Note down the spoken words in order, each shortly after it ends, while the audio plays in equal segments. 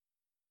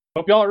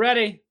Hope y'all are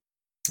ready.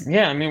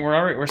 Yeah, I mean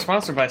we're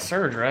sponsored by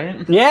Surge,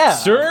 right? Yeah.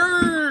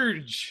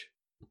 Surge.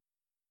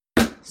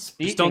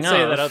 Speaking Just don't of,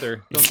 say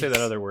that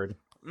other word.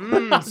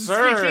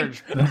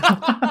 Surge. Put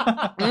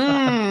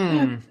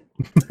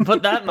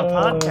that in the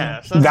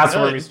podcast. That's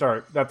good. where we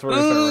start. That's where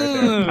we start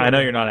right there. I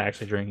know you're not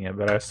actually drinking it,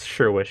 but I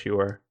sure wish you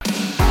were.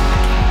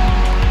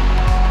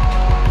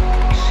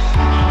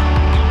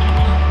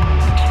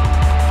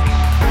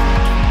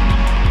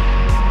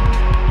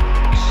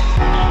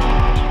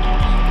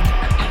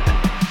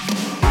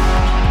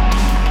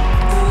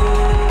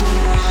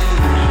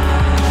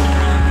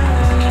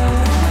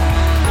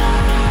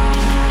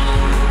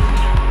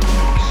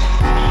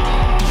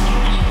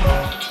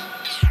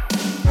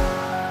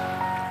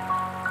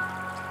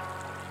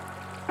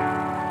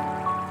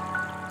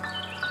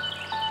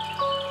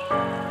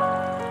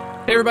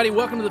 Hey everybody,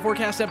 welcome to the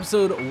Forecast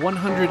episode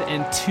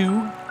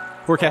 102.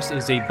 Forecast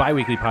is a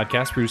bi-weekly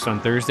podcast produced on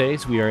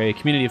Thursdays. We are a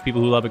community of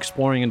people who love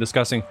exploring and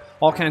discussing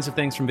all kinds of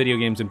things from video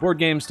games and board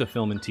games to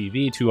film and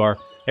TV to our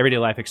everyday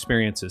life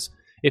experiences.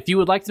 If you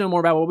would like to know more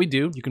about what we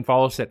do, you can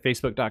follow us at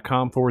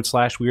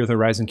facebook.com/We Are The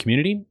Horizon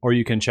Community, or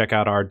you can check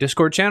out our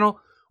Discord channel,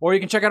 or you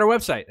can check out our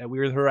website at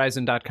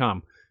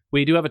wearethehorizon.com.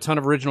 We do have a ton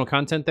of original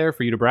content there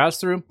for you to browse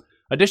through.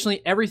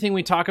 Additionally, everything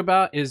we talk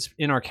about is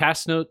in our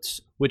cast notes,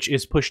 which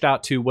is pushed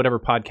out to whatever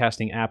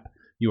podcasting app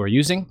you are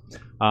using.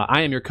 I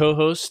am your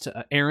co-host,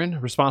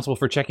 Aaron, responsible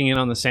for checking in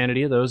on the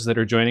sanity of those that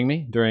are joining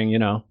me during,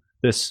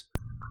 this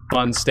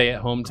fun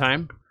stay-at-home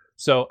time.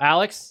 So,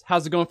 Alex,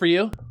 how's it going for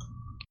you?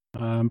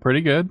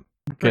 Pretty good.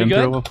 Pretty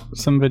Getting good? through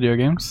some video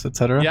games,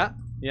 etc.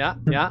 Yeah.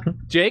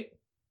 Jake?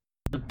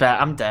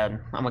 I'm dead.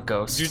 I'm a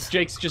ghost.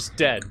 Jake's just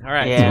dead. All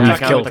right. Yeah, We I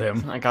got killed the-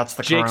 him. I got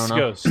the Jake's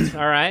corona. ghost.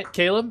 All right.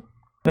 Caleb?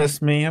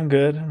 That's me. I'm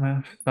good.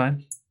 I'm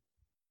fine.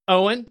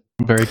 Owen?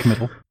 Very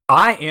committal.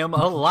 I am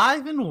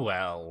alive and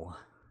well.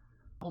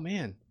 Oh,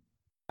 man.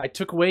 I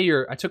took away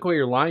your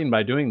line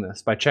by doing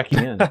this, by checking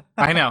in.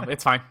 I know.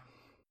 It's fine.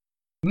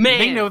 Man!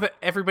 They know that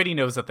everybody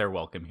knows that they're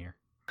welcome here.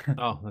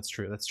 Oh, that's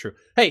true.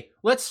 Hey,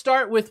 let's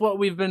start with what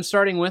we've been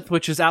starting with,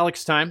 which is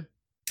Alex Time,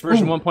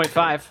 version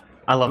 1.5.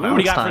 I love What do you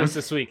Alex got for time. us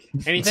this week?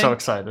 I'm Anything? so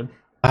excited.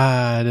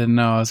 I didn't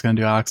know I was going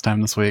to do Alex Time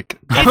this week.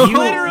 Have It's you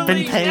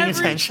literally been paying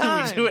every attention?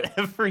 time. We do it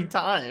every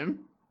time.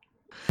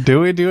 Do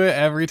we do it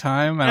every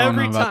time? I don't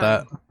Every know about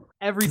time. that.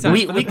 Every time.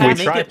 We For the could past-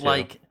 make try it to.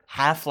 like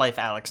Half-Life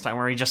Alex time,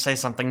 where we just say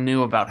something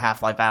new about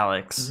Half-Life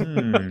Alex. Take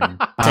the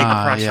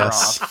Ah, pressure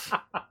yes. off.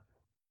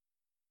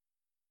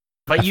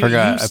 But I you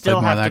forgot I still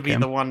played more have of to that be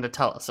game. the one to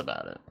tell us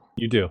about it.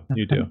 You do.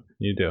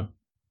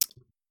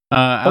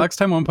 Alex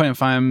Time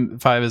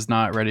 1.5 is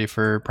not ready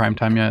for prime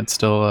time yet. It's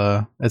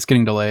still it's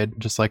getting delayed,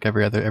 just like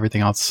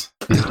everything else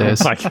these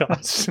days. Oh my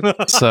gosh.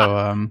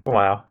 So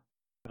Wow.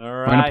 All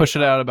we're gonna right. push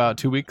it out about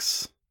 2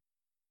 weeks.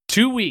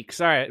 2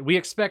 weeks. All right. We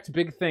expect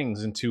big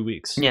things in 2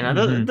 weeks. Yeah,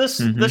 no, Mhm, this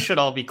mhm. this should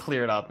all be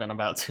cleared up in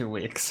about 2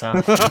 weeks. So.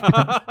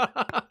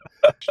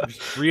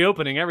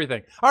 Reopening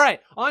everything. All right,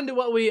 on to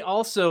what we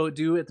also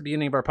do at the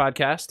beginning of our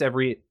podcast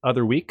every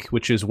other week,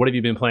 which is what have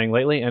you been playing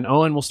lately? And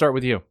Owen, we'll start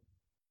with you.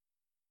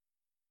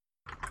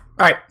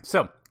 All right.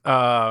 So,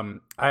 I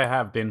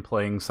have been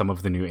playing some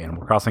of the new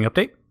Animal Crossing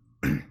update,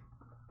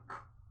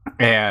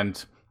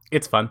 and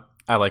it's fun.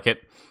 I like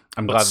it.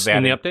 I'm glad What's that they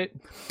in the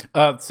added.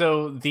 update?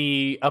 So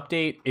the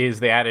update is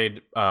they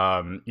added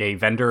a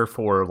vendor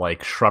for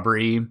like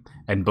shrubbery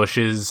and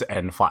bushes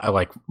and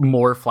like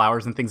more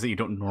flowers and things that you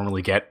don't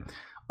normally get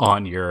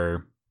on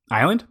your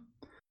island.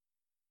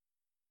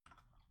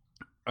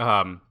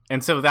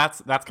 And so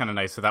that's kind of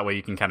nice. So that way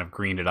you can kind of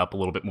green it up a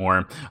little bit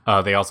more.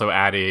 They also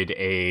added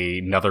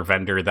another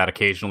vendor that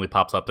occasionally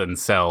pops up and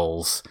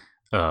sells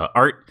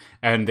art,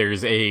 and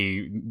there's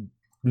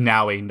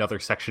now another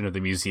section of the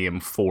museum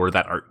for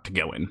that art to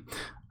go in.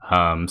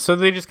 So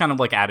they just kind of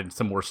like added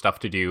some more stuff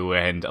to do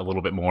and a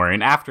little bit more.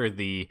 And after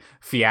the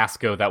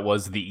fiasco that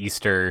was the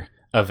Easter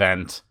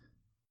event,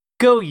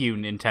 go you,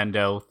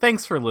 Nintendo.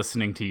 Thanks for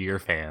listening to your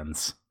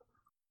fans.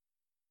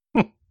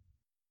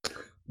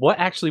 What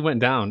actually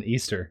went down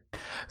Easter?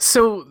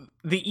 So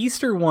the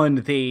Easter one,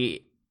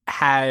 they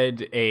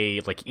had a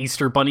like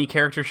Easter bunny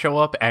character show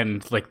up,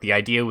 and like the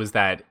idea was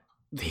that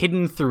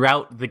hidden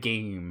throughout the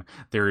game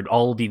there would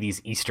all be these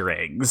Easter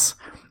eggs,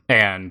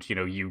 and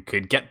you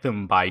could get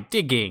them by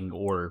digging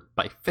or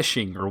by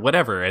fishing or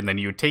whatever, and then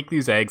you would take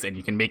these eggs and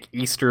you can make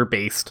Easter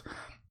based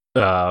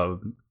like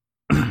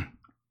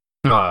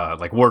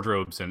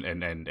wardrobes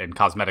and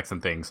cosmetics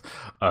and things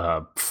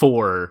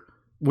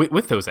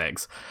with those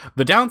eggs.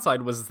 The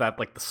downside was that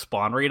like the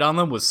spawn rate on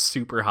them was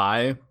super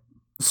high,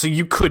 so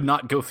you could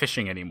not go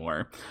fishing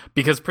anymore,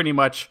 because pretty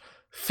much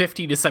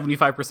 50 to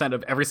 75%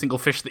 of every single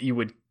fish that you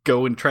would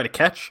go and try to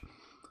catch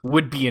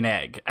would be an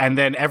egg. And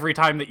then every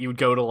time that you would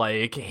go to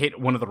like hit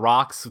one of the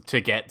rocks to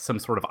get some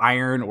sort of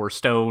iron or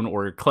stone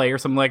or clay or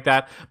something like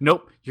that,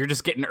 nope, you're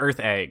just getting earth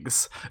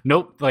eggs.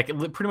 Nope, like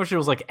pretty much it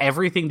was like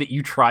everything that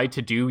you tried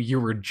to do, you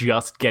were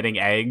just getting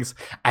eggs,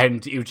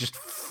 and it just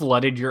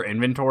flooded your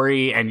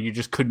inventory and you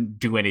just couldn't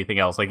do anything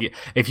else. Like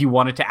if you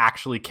wanted to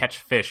actually catch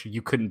fish,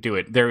 you couldn't do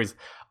it.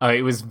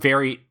 It was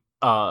very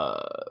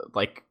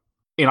like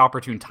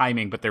inopportune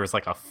timing, but there was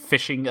like a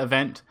fishing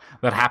event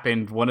that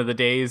happened one of the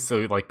days, so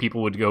like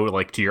people would go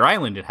like to your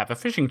island and have a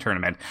fishing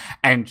tournament,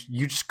 and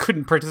you just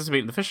couldn't participate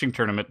in the fishing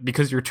tournament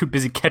because you're too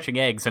busy catching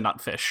eggs and not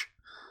fish.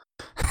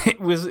 It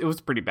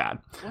was pretty bad.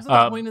 Wasn't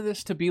the point of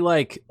this to be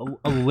like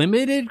a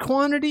limited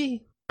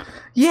quantity?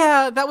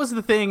 Yeah, that was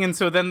the thing, and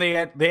so then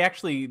they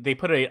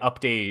put an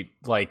update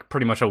like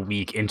pretty much a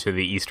week into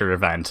the Easter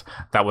event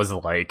that was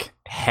like,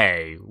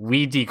 hey,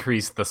 we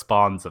decreased the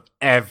spawns of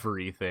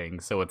everything,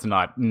 so it's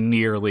not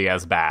nearly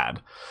as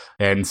bad,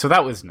 and so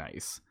that was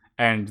nice.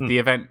 And the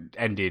event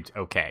ended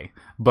okay,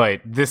 but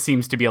this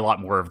seems to be a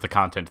lot more of the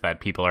content that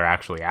people are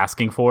actually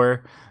asking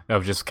for,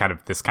 of just kind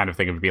of this kind of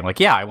thing of being like,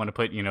 yeah, I want to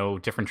put,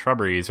 different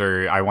shrubberies,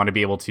 or I want to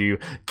be able to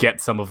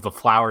get some of the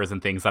flowers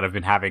and things that I've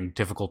been having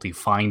difficulty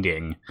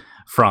finding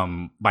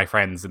from my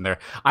friends in there.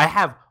 I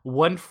have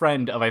one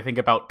friend of, I think,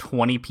 about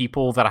 20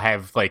 people that I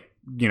have, like,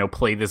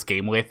 play this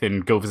game with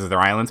and go visit their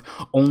islands.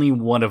 Only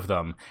one of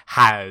them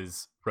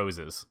has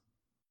roses.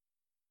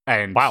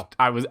 And wow.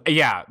 I was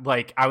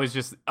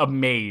just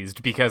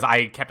amazed because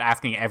I kept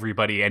asking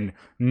everybody and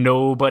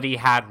nobody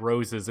had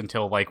roses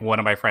until like one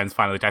of my friends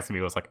finally texted me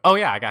and was like, oh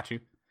yeah, I got you.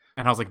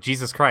 And I was like,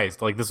 Jesus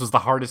Christ, like this was the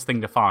hardest thing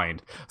to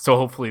find. So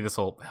hopefully this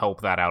will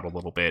help that out a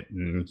little bit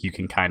and you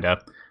can kind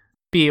of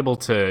be able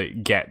to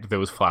get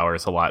those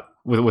flowers a lot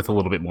with a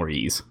little bit more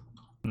ease.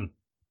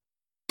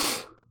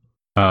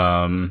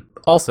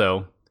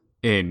 Also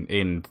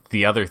in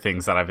the other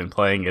things that I've been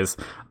playing is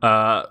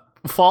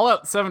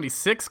Fallout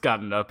 76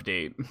 got an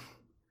update.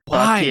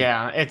 Why?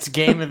 Yeah, it's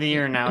game of the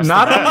year now. It's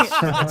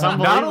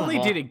not only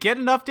did it get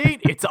an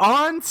update, it's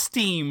on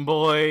Steam,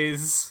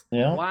 boys.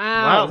 Yeah.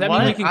 Wow. Does that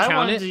mean we can count I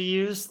wanted it? to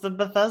use the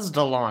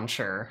Bethesda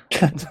launcher.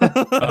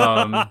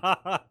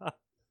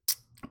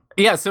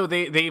 Yeah, so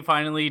they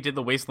finally did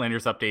the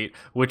Wastelanders update,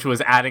 which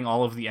was adding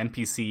all of the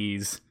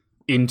NPCs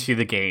into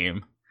the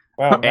game.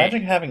 Wow,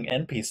 imagine having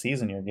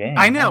NPCs in your game.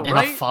 I know, in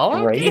right? a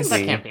Fallout game? That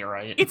Crazy. can't be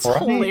right. It's Right?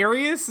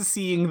 hilarious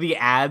seeing the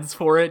ads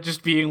for it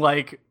just being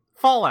like,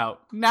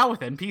 Fallout, now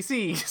with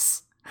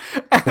NPCs.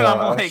 And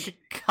I'm like,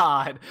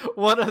 God,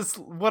 what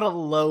a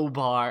low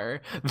bar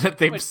that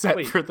they've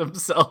set for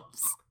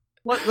themselves.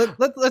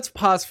 Let's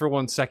pause for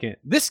 1 second.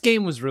 This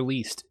game was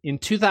released in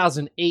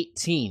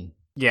 2018.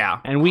 Yeah.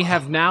 And we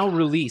have now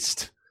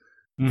released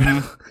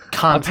a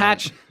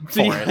patch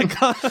for it.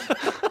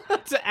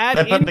 to add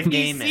They put NPCs. the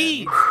game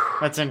in.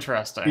 That's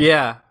interesting.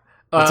 Yeah.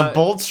 It's a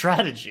bold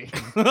strategy.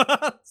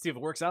 See if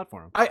it works out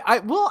for him.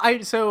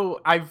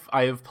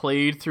 I've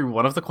played through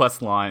one of the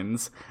quest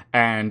lines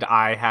and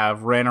I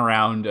have ran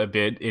around a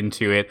bit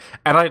into it,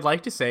 and I'd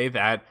like to say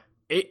that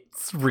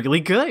it's really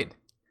good.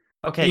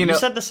 Okay, you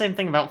said the same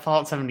thing about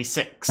Fallout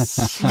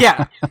 76.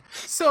 Yeah.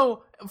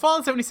 So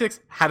Fallout 76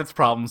 had its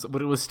problems,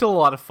 but it was still a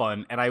lot of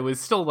fun, and I was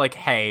still like,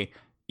 hey,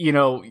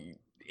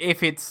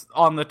 if it's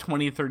on the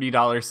 $20,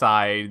 $30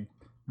 side,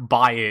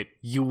 buy it.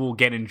 You will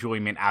get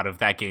enjoyment out of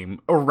that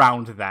game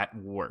around that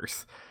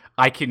worth.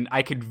 I can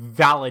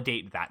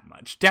validate that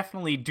much.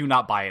 Definitely do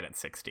not buy it at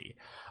 $60.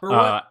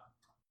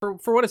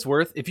 For what it's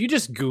worth, if you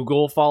just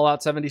Google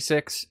Fallout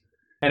 76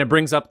 and it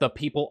brings up the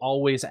people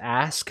always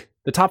ask,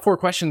 the top 4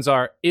 questions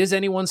are: is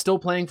anyone still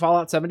playing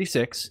Fallout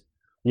 76?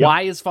 Yep.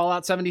 Why is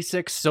Fallout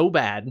 76 so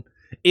bad?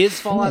 Is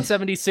Fallout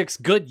 76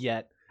 good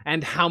yet?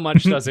 And how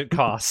much does it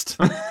cost?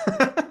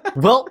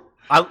 Well,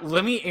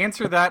 let me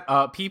answer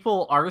that.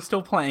 People are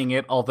still playing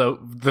it, although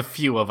the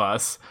few of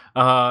us.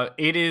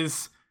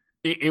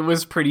 It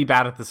was pretty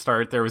bad at the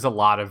start. There was a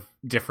lot of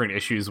different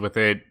issues with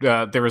it.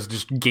 There was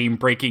just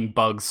game-breaking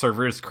bugs,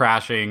 servers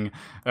crashing,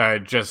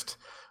 just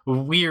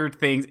weird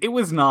things. It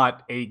was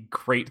not a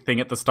great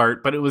thing at the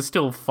start, but it was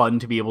still fun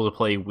to be able to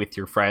play with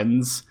your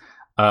friends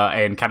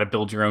and kind of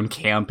build your own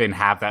camp and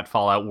have that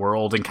Fallout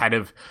world. And kind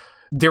of,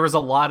 there was a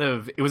lot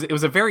of, it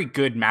was a very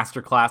good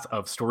masterclass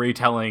of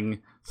storytelling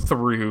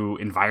through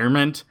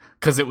environment,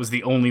 because it was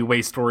the only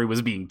way story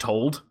was being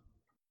told.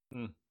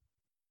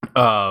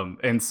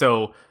 And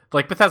so,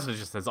 like, Bethesda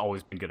just has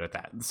always been good at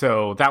that.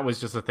 So that was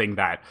just a thing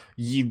that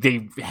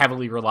they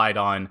heavily relied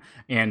on,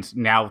 and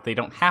now they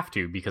don't have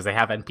to because they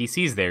have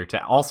NPCs there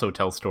to also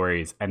tell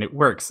stories, and it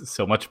works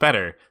so much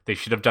better. They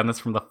should have done this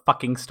from the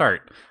fucking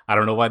start. I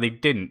don't know why they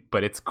didn't,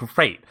 but it's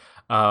great.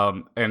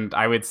 And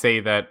I would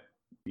say that,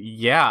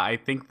 yeah, I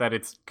think that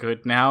it's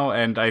good now,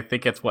 and I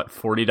think it's,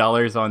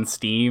 $40 on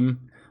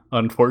Steam,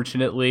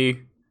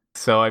 unfortunately.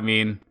 So, I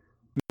mean,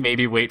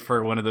 maybe wait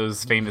for one of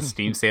those famous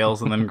Steam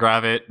sales and then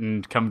grab it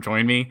and come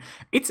join me.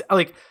 It's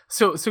like,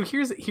 so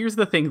here's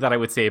the thing that I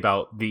would say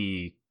about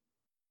the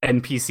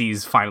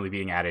NPCs finally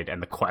being added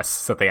and the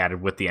quests that they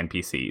added with the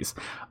NPCs.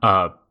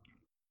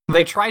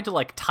 They tried to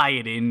like tie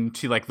it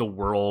into like the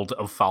world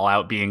of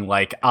Fallout being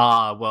like,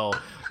 well,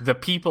 the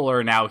people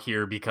are now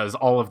here because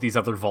all of these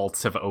other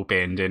vaults have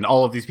opened and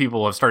all of these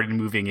people have started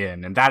moving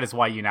in, and that is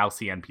why you now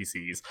see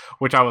NPCs,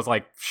 which I was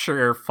like,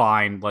 sure,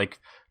 fine, like,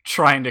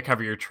 trying to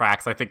cover your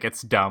tracks. I think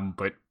it's dumb,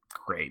 but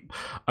great.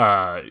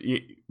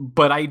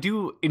 But I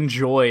do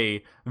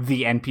enjoy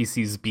the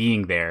NPCs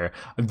being there.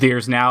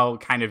 There's now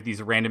kind of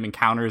these random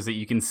encounters that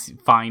you can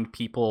find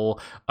people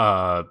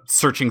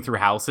searching through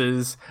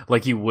houses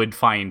like you would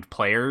find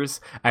players,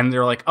 and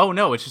they're like, oh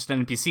no, it's just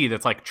an NPC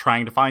that's like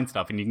trying to find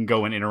stuff, and you can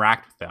go and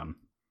interact with them.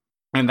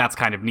 And that's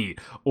kind of neat.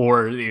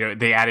 Or, you know,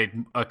 they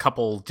added a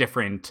couple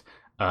different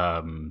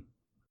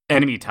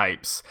enemy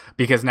types,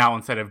 because now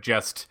instead of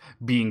just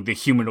being the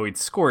humanoid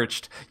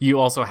scorched, you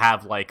also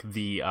have like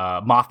the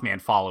Mothman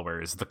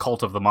followers, the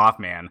cult of the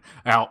Mothman,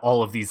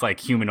 all of these like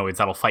humanoids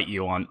that'll fight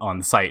you on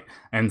the site.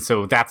 And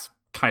so that's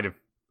kind of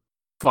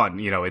fun.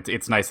 You know,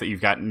 it's nice that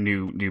you've got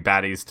new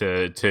baddies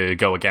to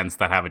go against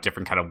that have a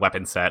different kind of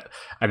weapon set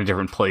and a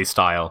different play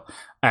style.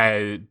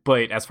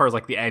 But as far as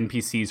like the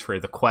NPCs for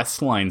the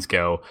quest lines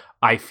go,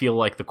 I feel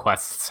like the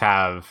quests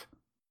have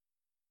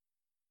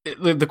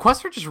the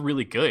quests are just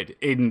really good,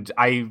 and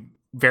I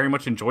very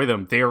much enjoy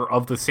them. They are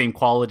of the same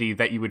quality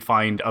that you would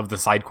find of the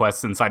side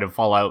quests inside of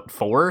Fallout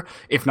 4,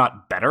 if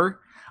not better.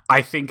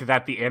 I think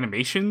that the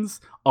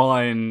animations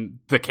on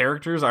the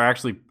characters are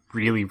actually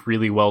really,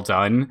 really well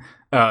done.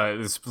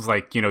 This was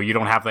like, you know, you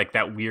don't have like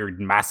that weird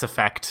Mass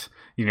Effect,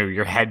 you know,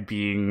 your head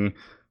being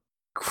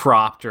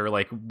cropped or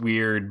like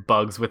weird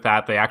bugs with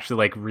that. They actually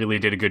like really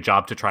did a good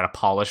job to try to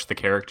polish the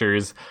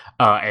characters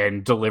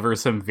and deliver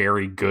some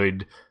very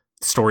good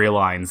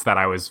storylines that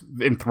I was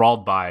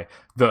enthralled by.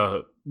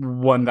 The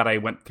one that I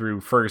went through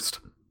first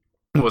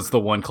was the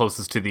one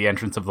closest to the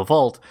entrance of the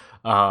vault,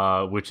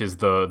 which is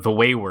the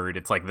Wayward.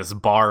 It's like this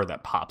bar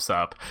that pops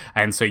up,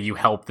 and so you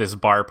help this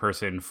bar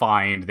person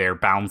find their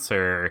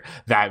bouncer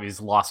that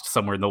is lost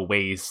somewhere in the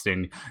waste,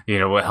 and you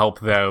know, help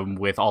them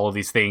with all of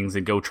these things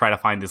and go try to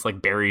find this like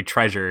buried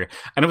treasure.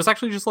 And it was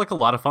actually just like a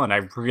lot of fun.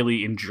 I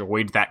really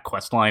enjoyed that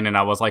quest line, and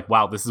I was like,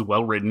 wow, this is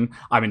well written.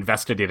 I'm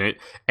invested in it,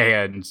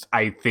 and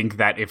I think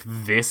that if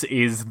this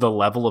is the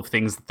level of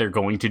things that they're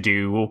going to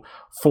do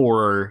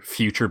for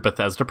future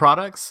Bethesda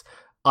products,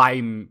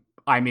 I'm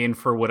in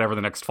for whatever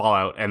the next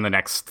Fallout and the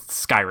next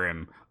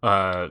Skyrim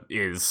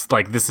is.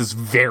 Like, this is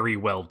very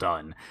well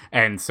done.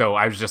 And so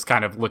I was just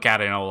kind of look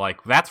at it and I'm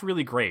like, that's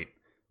really great.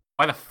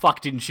 Why the fuck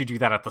didn't you do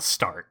that at the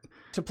start?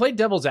 To play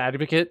devil's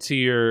advocate to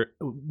your,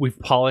 we've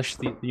polished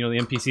the, you know, the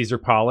NPCs are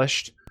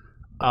polished.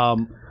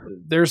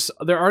 They're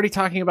already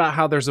talking about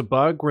how there's a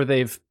bug where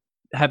they've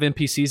have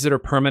NPCs that are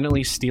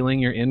permanently stealing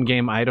your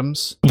in-game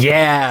items.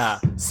 Yeah.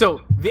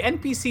 So the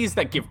NPCs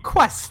that give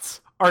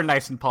quests are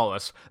nice and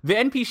polished. The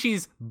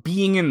NPCs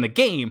being in the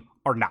game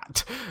are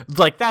not.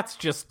 Like, that's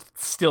just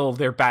still,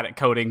 they're bad at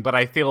coding, but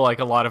I feel like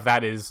a lot of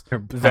that is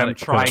them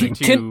trying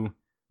to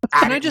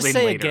Can I just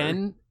say later.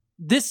 again,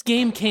 this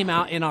game came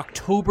out in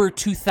October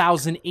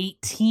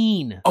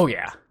 2018. Oh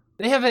yeah.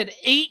 They have had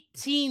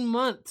 18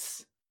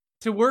 months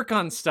to work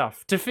on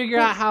stuff, to figure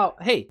out how,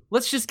 hey,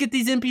 let's just get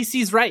these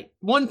NPCs right.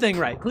 One thing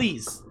right,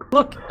 please.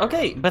 Look,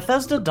 okay,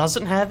 Bethesda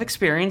doesn't have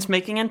experience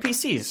making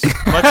NPCs.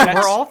 But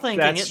we're all thinking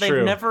that's it. They've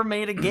true. never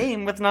made a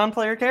game with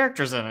non-player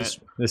characters in it.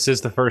 This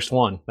is the first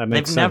one. That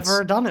makes They've sense.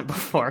 never done it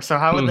before, so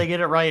how would they get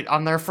it right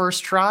on their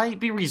first try?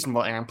 Be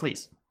reasonable, Aaron,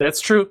 please.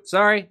 That's true.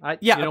 Sorry.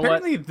 Yeah, you know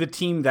apparently the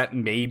team that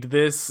made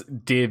this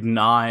did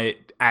not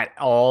at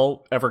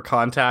all ever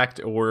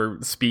contact or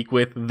speak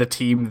with the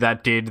team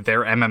that did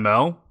their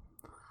MMO.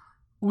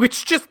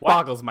 Which just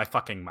boggles my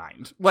fucking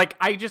mind. Like,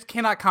 I just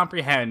cannot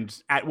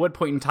comprehend at what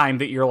point in time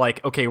that you're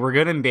like, okay, we're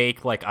gonna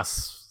make like a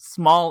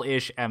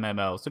small-ish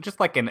MMO. So just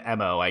like an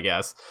MO, I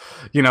guess.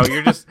 You know,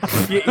 you're just...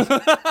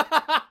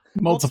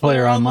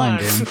 Multiplayer online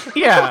game.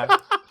 Yeah,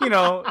 you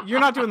know, you're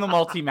not doing the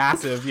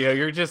multi-massive, you know,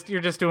 you're just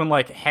doing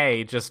like,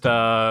 hey, just you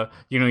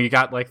know, you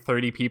got like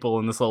 30 people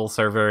in this little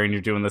server and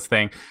you're doing this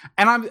thing.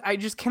 And I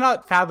just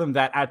cannot fathom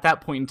that at that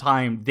point in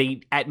time,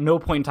 they at no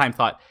point in time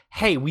thought,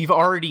 hey, we've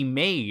already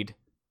made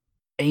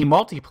a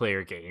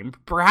multiplayer game.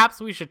 Perhaps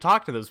we should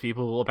talk to those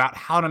people about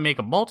how to make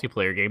a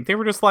multiplayer game. They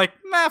were just like,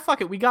 nah, fuck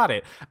it, we got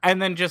it.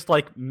 And then just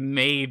like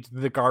made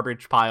the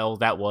garbage pile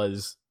that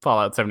was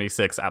Fallout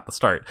 76 at the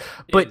start.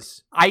 But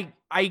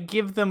I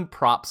give them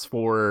props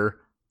for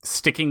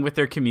sticking with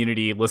their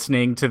community,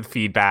 listening to the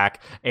feedback,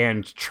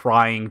 and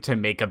trying to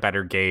make a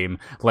better game.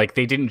 Like,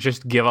 they didn't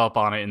just give up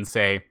on it and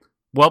say,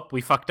 well, we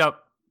fucked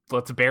up,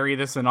 let's bury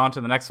this and on to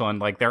the next one.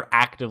 Like, they're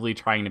actively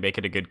trying to make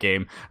it a good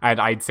game.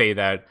 And I'd say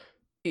that,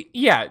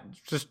 yeah,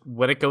 just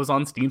when it goes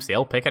on Steam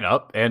sale, pick it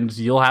up and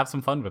you'll have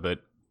some fun with it.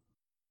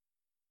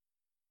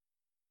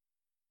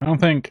 I don't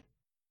think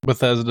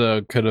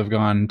Bethesda could have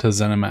gone to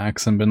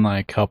ZeniMax and been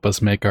like, help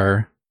us make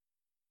our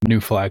new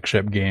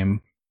flagship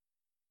game.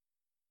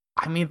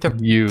 I mean,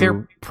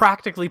 they're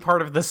practically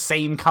part of the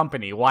same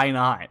company. Why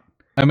not?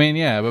 I mean,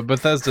 yeah, but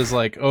Bethesda's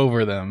like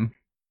over them.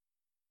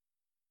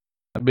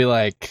 I'd be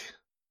like,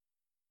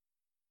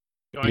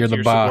 Going you're to the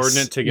your boss.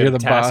 subordinate to get You're a the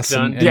task boss,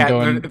 done. and Yeah,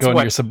 going it's to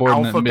what your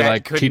subordinate and be Alphabet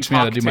like, couldn't teach me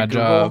how to talk do my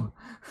Google. job.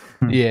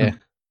 Yeah,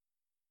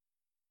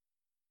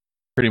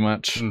 pretty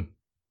much.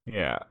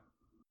 Yeah.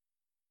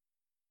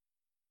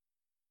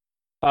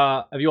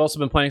 Have you also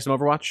been playing some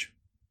Overwatch?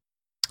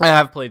 I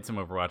have played some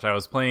Overwatch. I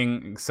was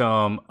playing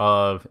some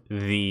of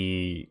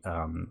the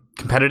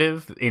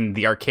competitive in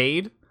the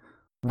arcade,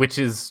 which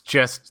is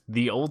just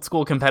the old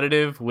school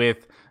competitive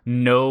with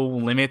no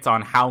limits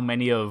on how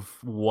many of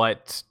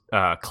what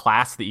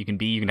class that you can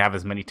be. You can have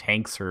as many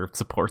tanks or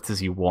supports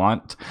as you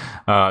want.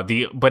 But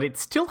it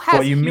still has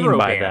What you mean hero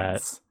by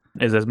bans.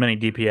 that is as many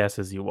DPS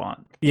as you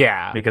want.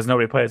 Yeah, Because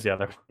nobody plays the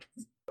other.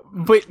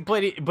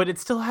 but it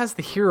still has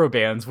the hero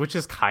bans, which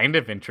is kind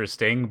of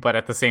interesting. But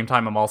at the same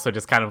time, I'm also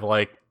just kind of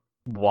like,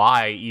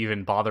 why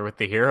even bother with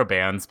the hero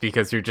bans?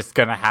 Because you're just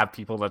gonna have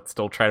people that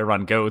still try to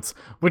run goats,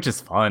 which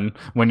is fun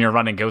when you're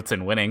running goats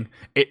and winning.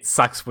 It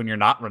sucks when you're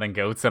not running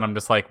goats, and I'm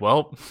just like,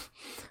 well,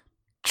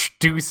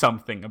 do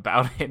something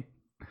about it.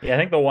 Yeah, I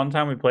think the one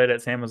time we played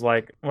it, Sam was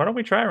like, why don't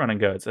we try running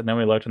goats? And then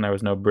we looked and there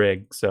was no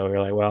brig. So we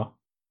are like, well,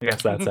 I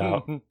guess that's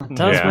out. It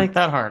does Yeah. make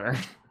that harder.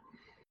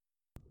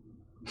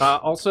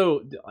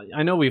 Also,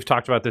 I know we've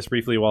talked about this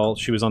briefly while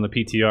she was on the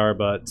PTR,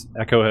 but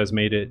Echo has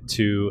made it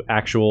to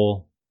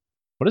actual.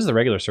 What is the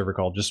regular server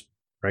called? Just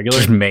regular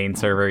Just main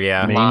server,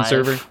 yeah. main Live.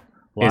 server.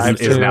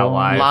 Is now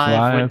live.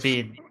 Live would Live.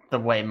 be the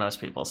way most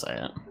people say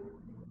it.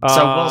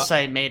 So we'll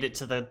say made it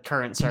to the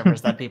current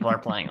servers that people are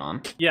playing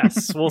on.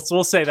 Yes, we'll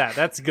say that.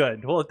 That's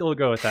good. We'll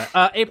go with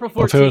that. April 14th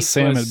Well, if it was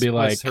Sam, was, it'd be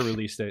was like- her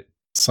release date.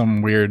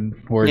 Some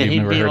weird word Yeah, you've he'd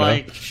never be heard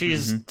like,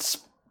 she's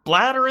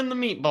splattering the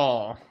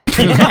meatball.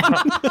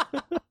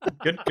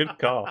 Good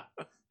call.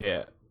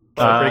 Yeah.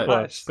 Pretty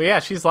close. But yeah,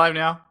 she's live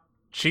now.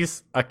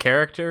 She's a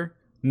character.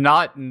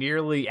 Not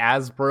nearly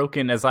as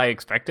broken as I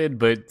expected,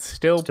 but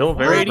still very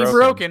pretty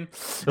broken. broken.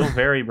 Still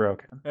very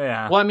broken.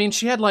 Yeah. Well, I mean,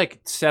 she had like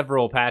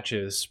several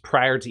patches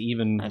prior to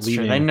even That's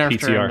leaving true. They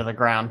nerfed her PTR. into the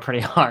ground pretty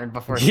hard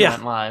before she Yeah.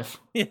 went live.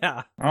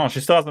 Yeah. Oh, she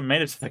still hasn't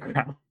made it to the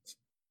ground.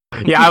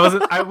 Yeah,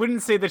 I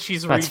wouldn't say that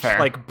she's That's reached fair.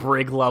 like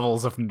brig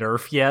levels of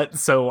nerf yet,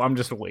 so I'm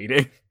just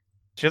waiting.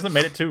 She hasn't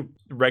made it to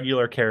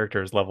regular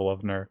characters level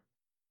of nerf.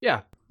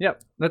 Yeah.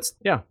 Yep. That's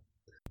yeah.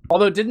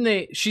 Although didn't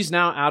they? She's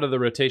now out of the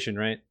rotation,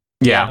 right?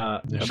 Yeah.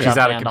 Yep. She's Got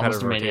out of banned almost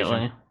competitive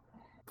rotation.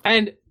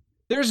 And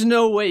there's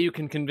no way you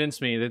can convince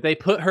me that they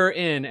put her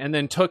in and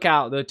then took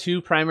out the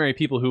two primary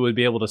people who would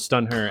be able to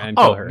stun her and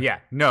kill Oh, her. yeah.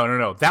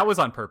 No. That was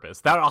on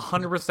purpose. That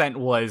 100%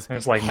 was,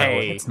 It's like, no,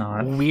 hey, it's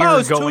not. we're Oh,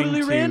 it's going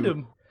totally to...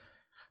 random.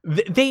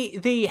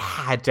 They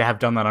had to have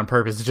done that on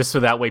purpose, just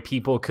so that way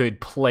people could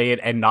play it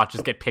and not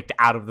just get picked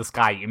out of the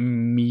sky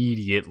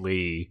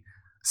immediately.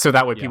 So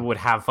that way people would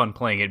have fun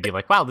playing it and be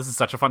like, wow, this is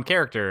such a fun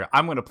character.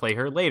 I'm going to play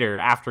her later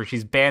after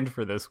she's banned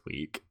for this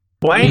week.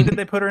 Why did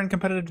they put her in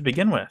competitive to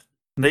begin with?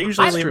 They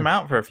usually That's leave true. them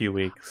out for a few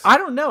weeks. I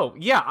don't know.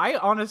 Yeah, I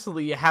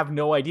honestly have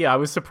no idea. I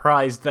was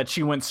surprised that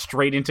she went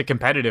straight into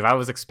competitive. I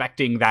was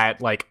expecting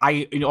that, like,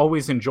 I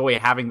always enjoy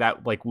having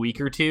that, like,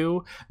 week or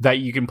two that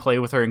you can play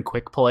with her in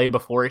quick play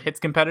before it hits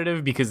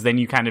competitive, because then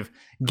you kind of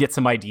get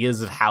some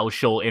ideas of how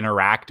she'll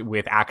interact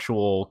with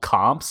actual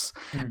comps.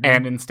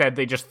 And instead,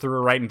 they just threw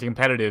her right into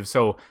competitive.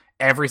 So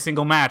every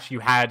single match you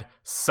had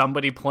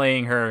somebody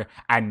playing her,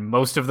 and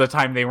most of the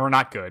time they were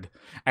not good.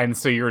 And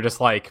so you were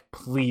just like,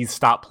 please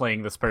stop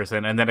playing this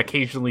person. And then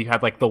occasionally you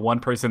had like the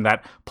one person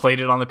that played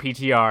it on the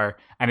PTR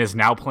and is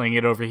now playing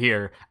it over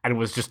here and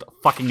was just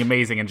fucking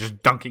amazing and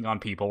just dunking on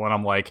people. And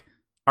I'm like,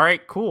 all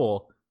right,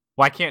 cool.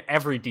 Why can't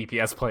every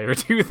DPS player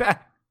do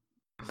that?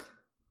 I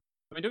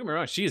mean, don't get me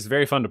wrong, she is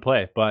very fun to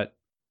play, but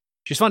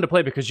she's fun to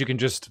play because you can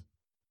just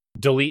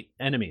delete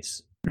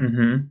enemies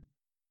Mm-hmm.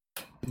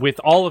 with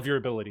all of your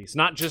abilities,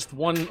 not just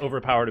one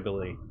overpowered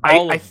ability. I-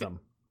 All I of them.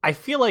 I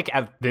feel like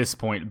at this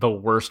point, the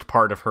worst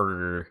part of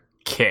her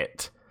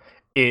kit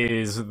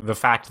is the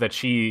fact that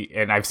she,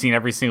 and I've seen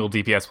every single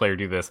DPS player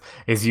do this,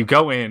 is you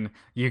go in,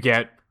 you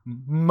get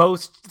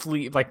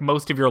mostly, like,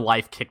 most of your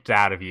life kicked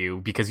out of you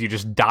because you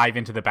just dive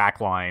into the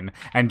back line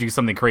and do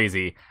something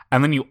crazy,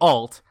 and then you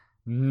ult,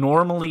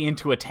 normally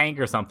into a tank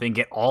or something,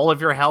 get all of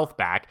your health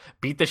back,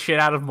 beat the shit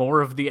out of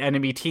more of the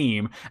enemy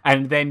team,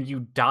 and then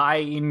you die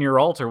in your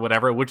ult or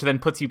whatever, which then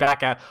puts you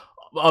back at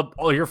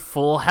your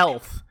full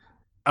health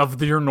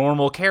of your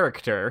normal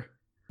character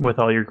With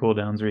all your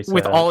cooldowns reset.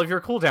 with all of your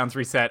cooldowns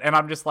reset. And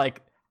I'm just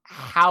like,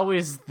 how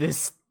is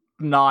this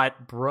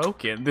not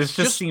broken? This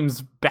just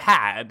seems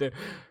bad.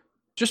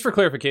 Just for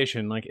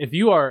clarification, like if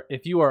you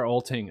are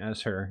ulting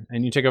as her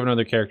and you take over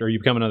another character or you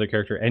become another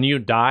character and you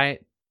die,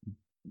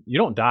 you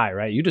don't die,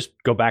 right? You just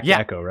go back to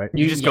Echo, right?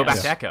 You just go back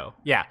Yes. to Echo.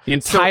 Yeah. The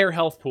entire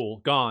health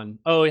pool gone.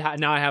 Oh,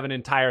 now I have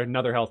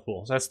another health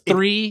pool. So that's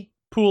 3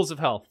 pools of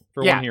health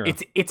for one hero.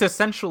 It's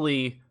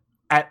essentially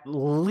at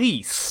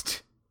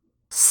least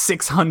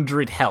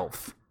 600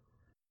 health.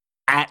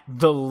 At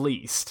the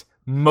least.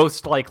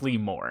 Most likely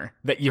more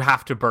that you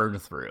have to burn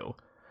through.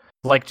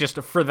 Like, just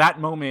for that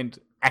moment,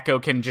 Echo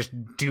can just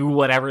do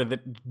whatever that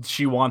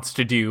she wants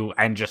to do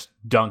and just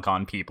dunk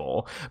on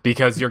people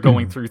because you're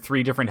going through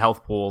 3 different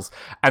health pools.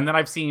 And then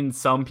I've seen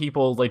some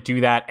people like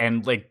do that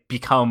and like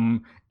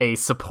become a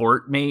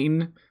support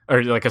main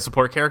or like a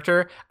support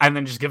character and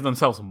then just give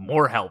themselves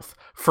more health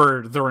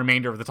for the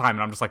remainder of the time.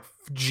 And I'm just like,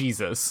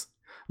 Jesus.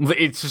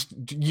 It's just,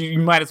 you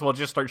might as well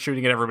just start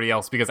shooting at everybody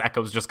else because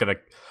Echo's just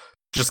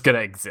gonna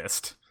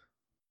exist.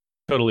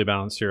 Totally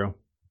balanced hero.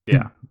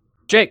 Yeah.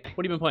 Jake,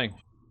 what have you been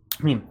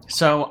playing?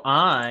 So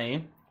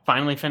I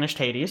finally finished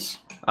Hades.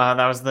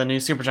 That was the new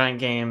Supergiant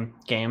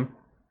game.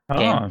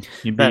 Oh,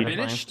 you That beat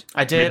I Finished?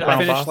 I did. Mid- I Final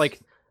finished boss?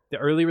 like the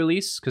early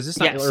release because it's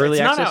not Yes, early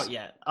it's access. not out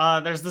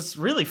yet. There's this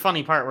really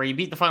funny part where you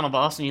beat the final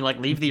boss and you like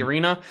leave the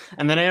arena,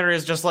 and then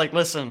Area's just like,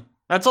 "Listen,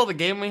 that's all the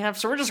game we have,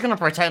 so we're just gonna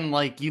pretend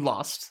like you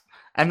lost."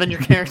 And then your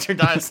character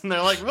dies, and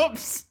they're like,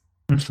 "Whoops,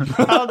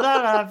 how'd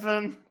that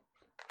happen?"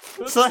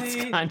 So that's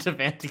Whoopsie. kind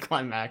of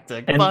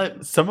anticlimactic, And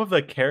but some of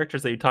the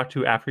characters that you talk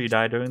to after you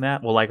die doing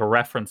that will like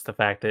reference the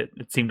fact that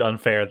it seemed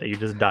unfair that you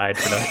just died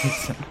for no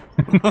reason.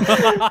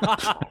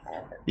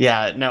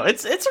 yeah, no,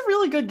 it's a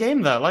really good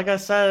game though. Like I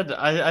said,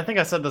 I think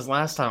I said this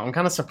last time. I'm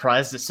kind of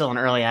surprised it's still in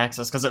early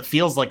access because it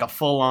feels like a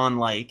full on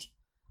like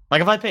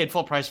if I paid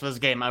full price for this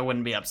game, I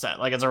wouldn't be upset.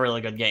 Like it's a really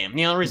good game.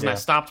 The only reason I Yeah.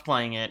 stopped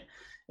playing it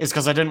is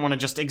because I didn't want to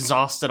just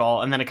exhaust it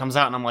all, and then it comes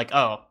out and I'm like,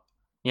 oh,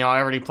 I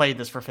already played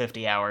this for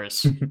 50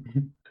 hours.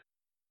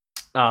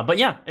 But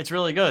yeah, it's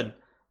really good.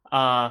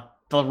 The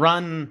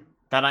run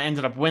that I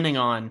ended up winning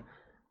on,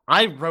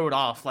 I rode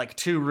off like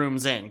 2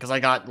 rooms in because I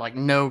got like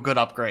no good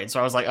upgrades. So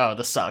I was like, oh,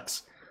 this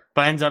sucks.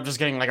 But I ended up just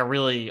getting like a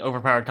really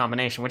overpowered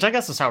combination, which I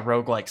guess is how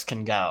roguelikes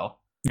can go.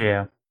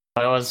 Yeah.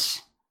 But it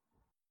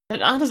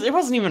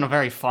wasn't even a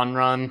very fun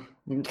run.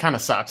 It kind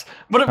of sucked.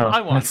 But Oh,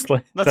 I won. That's all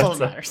that that's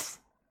matters.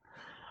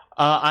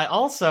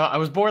 I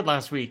was bored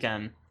last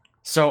weekend,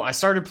 so I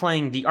started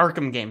playing the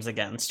Arkham games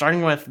again,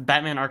 starting with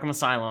Batman Arkham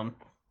Asylum,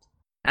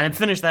 and I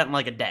finished that in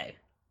like a day.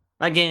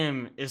 That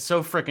game is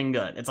so freaking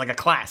good. It's like a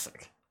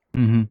classic.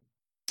 Mm-hmm.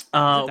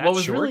 that What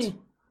was short?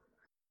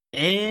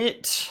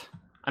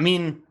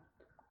 really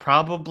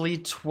probably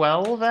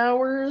 12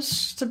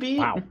 hours to beat.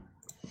 Wow.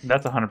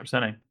 That's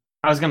 100%ing.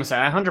 I was gonna say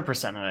I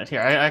 100% it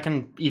here. I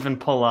can even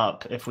pull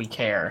up if we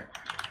care.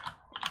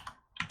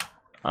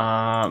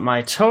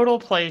 My total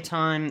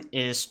playtime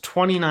is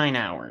 29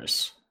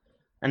 hours,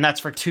 and that's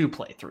for 2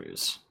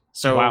 playthroughs.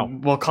 So Wow.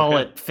 we'll call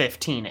Okay. it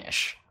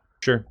 15-ish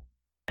Sure.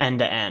 end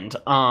to end.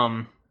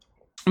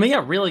 But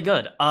yeah, really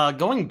good.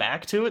 Going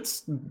back to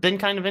it's been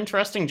kind of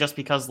interesting just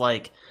because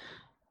like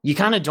you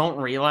kind of don't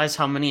realize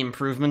how many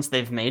improvements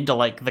they've made to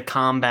like the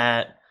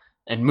combat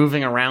and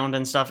moving around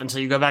and stuff until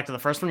you go back to the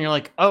first one. You're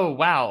like, oh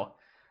wow,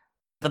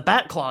 the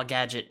Batclaw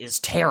gadget is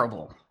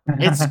terrible.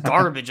 It's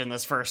garbage in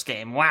this first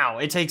game. Wow,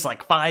 it takes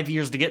like 5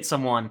 years to get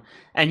someone,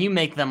 and you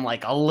make them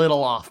like a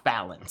little off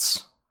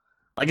balance.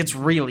 Like it's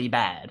really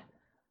bad.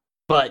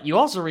 But you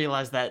also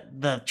realize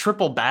that the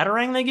triple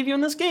batarang they give you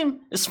in this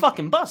game is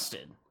fucking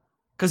busted.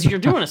 Because you're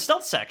doing a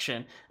stealth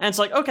section, and it's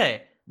like,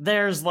 okay,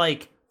 there's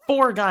like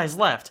 4 guys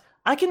left.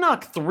 I can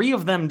knock 3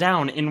 of them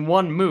down in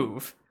one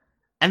move,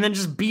 and then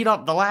just beat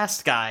up the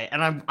last guy,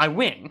 and I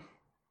win.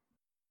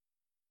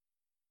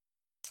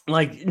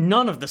 Like,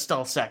 none of the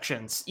stealth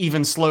sections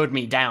even slowed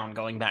me down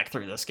going back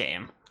through this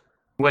game,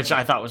 which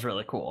I thought was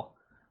really cool.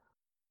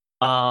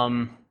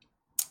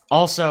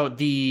 Also,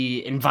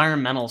 the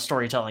environmental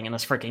storytelling in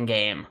this freaking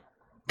game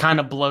kind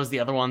of blows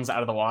the other ones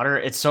out of the water.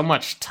 It's so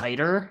much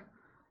tighter.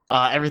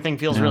 Everything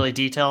feels really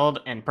detailed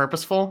and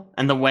purposeful,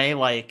 and the way,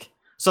 like...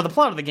 So the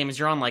plot of the game is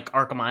you're on, like,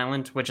 Arkham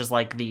Island, which is,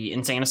 like, the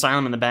insane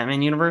asylum in the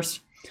Batman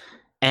universe,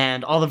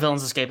 and all the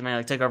villains escape and they,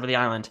 like, take over the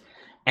island.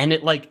 And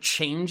it, like,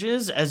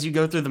 changes as you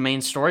go through the main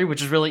story,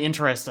 which is really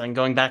interesting,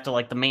 going back to,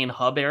 like, the main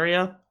hub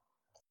area.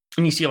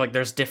 And you see, like,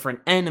 there's different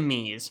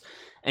enemies,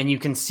 and you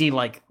can see,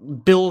 like,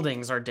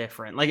 buildings are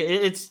different. Like,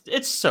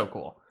 it's so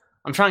cool.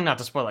 I'm trying not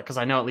to spoil it, because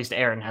I know at least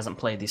Aaron hasn't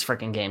played these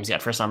freaking games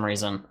yet for some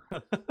reason.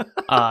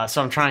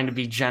 So I'm trying to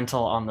be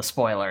gentle on the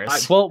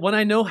spoilers. Well, when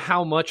I know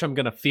how much I'm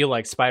gonna feel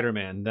like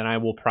Spider-Man, then I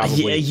will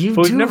probably. Yeah, you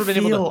but we've do never been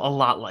feel able to. a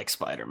lot like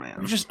Spider-Man.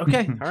 I'm just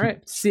okay. All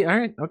right. See. All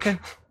right. Okay.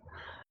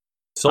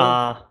 So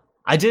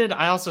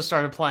I also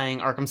started playing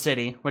Arkham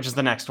City, which is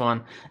the next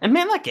one. And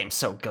man, that game's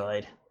so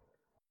good.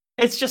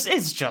 It's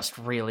just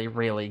really,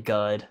 really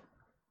good.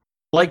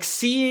 Like,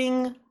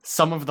 seeing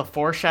some of the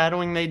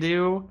foreshadowing they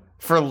do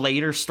for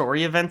later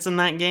story events in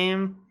that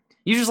game,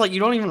 you just, like, you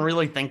don't even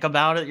really think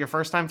about it your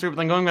first time through, but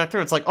then going back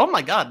through, it's like, oh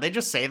my god, they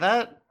just say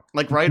that?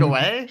 Like, right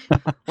away?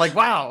 Like,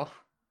 wow.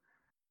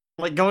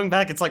 Like, going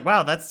back, it's like,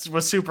 wow, that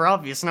was super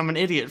obvious, and I'm an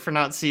idiot for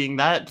not seeing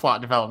that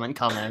plot development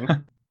coming.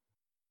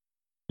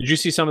 did you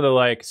see some of the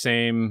like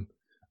same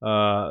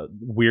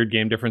weird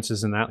game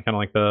differences in that, kind of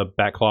like the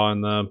Batclaw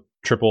and the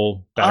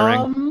triple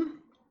batarang?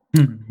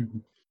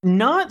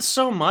 Not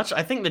so much.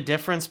 I think the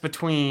difference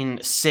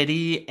between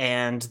City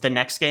and the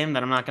next game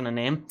that I'm not going to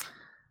name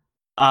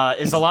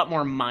is a lot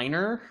more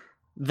minor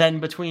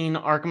than between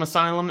Arkham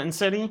Asylum and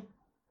City.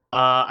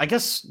 I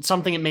guess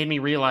something it made me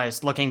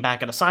realize looking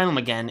back at Asylum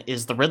again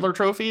is the Riddler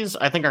trophies,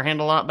 I think, are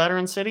handled a lot better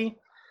in City.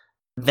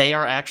 They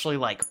are actually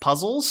like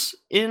puzzles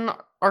in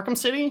Arkham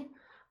City,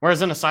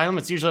 whereas in Asylum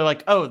it's usually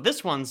like, oh,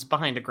 this one's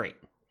behind a grate.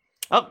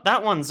 Oh,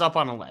 that one's up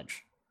on a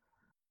ledge.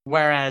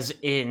 Whereas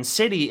in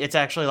City, it's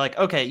actually like,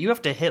 okay, you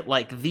have to hit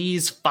like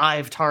these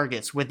 5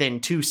 targets within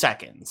 2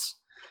 seconds.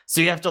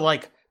 So you have to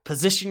like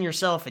position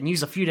yourself and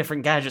use a few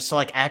different gadgets to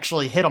like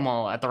actually hit them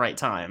all at the right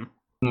time.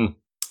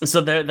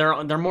 So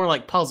they're more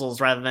like puzzles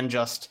rather than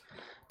just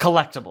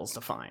collectibles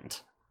to find,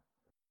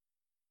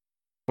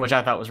 which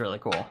I thought was really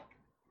cool.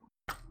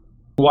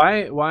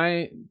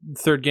 Why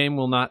third game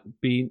will not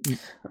be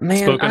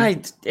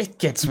spoken? It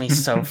gets me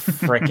so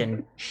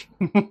freaking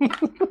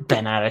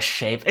bent out of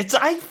shape.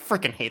 I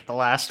freaking hate the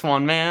last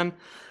one, man.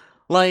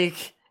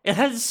 Like, it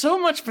had so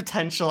much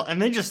potential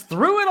and they just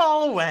threw it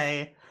all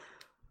away.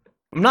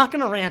 I'm not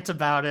gonna rant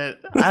about it.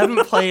 I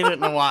haven't played it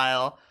in a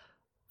while.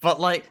 But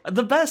like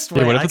the best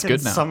way I can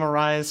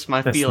summarize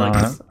my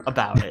feelings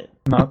about it.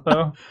 Not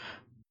though.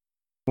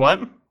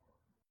 What?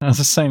 I was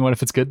just saying, what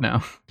if it's good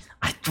now?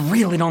 I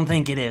really don't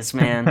think it is,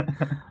 man.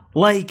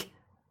 Like,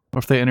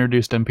 what if they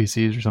introduced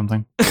NPCs or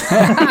something?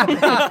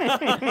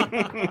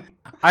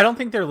 I don't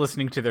think they're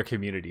listening to their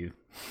community.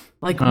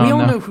 Like, we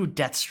all know who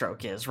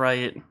Deathstroke is,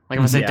 right? Like,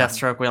 if I say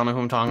Deathstroke, we all know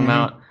who I'm talking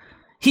about.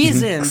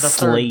 He's in the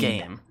third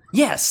game.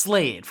 Yeah,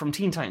 Slade from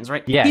Teen Titans,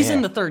 right? Yeah, He's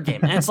in the third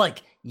game. And it's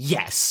like,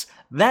 yes,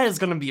 that is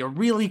going to be a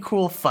really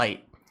cool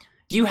fight.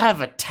 You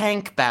have a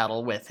tank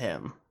battle with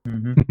him.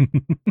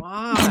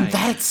 Why? And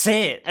that's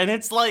it. And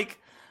it's like,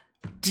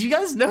 do you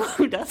guys know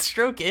who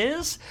Deathstroke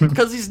is?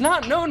 Because he's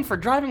not known for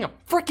driving a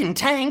freaking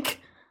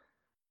tank.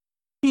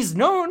 He's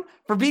known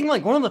for being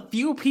like one of the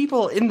few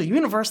people in the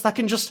universe that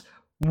can just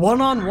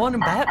one-on-one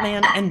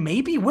Batman and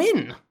maybe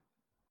win.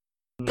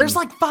 There's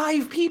like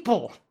 5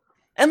 people.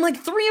 And like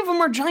 3 of them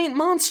are giant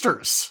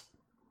monsters.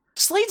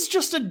 Slade's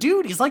just a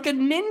dude. He's like a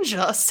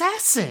ninja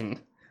assassin.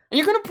 And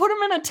you're gonna put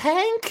him in a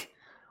tank?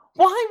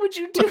 Why would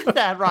you do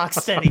that,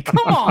 Rocksteady?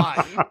 Come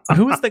on!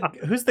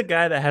 Who's the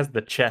guy that has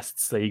the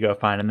chests that you go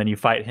find and then you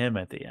fight him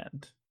at the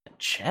end?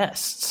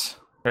 Chests?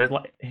 There's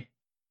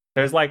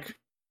like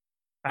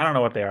I don't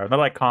know what they are. They're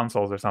like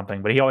consoles or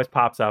something, but he always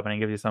pops up and he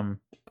gives you some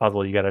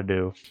puzzle you gotta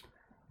do.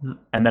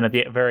 And then at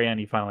the very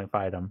end you finally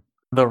fight him.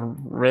 The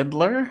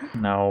Riddler?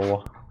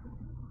 No.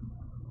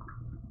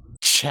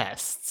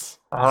 Chests.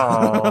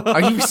 Oh.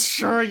 Are you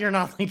sure you're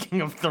not thinking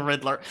of the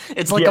Riddler?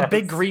 It's like a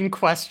big green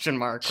question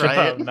mark,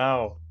 right?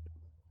 No.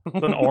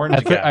 It's an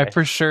orange guy. I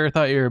for sure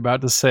thought you were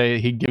about to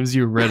say he gives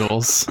you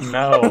riddles.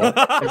 No,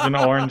 he's an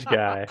orange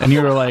guy. And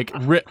you were like,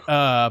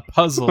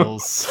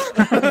 puzzles.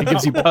 He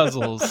gives you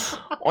puzzles.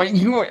 Are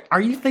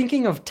you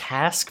thinking of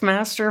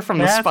Taskmaster from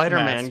the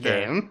Spider-Man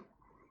game?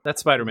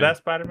 That's Spider-Man. That's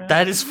Spider-Man?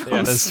 That is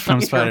from That's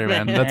from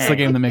Spider-Man. That's the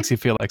game that makes you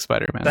feel like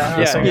Spider-Man.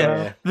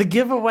 Yeah. The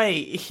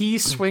giveaway, he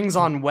swings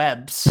on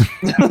webs.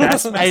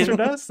 Taskmaster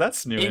does?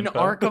 That's new In info.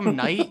 Arkham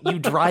Knight, you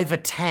drive a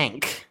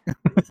tank.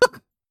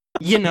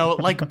 You know,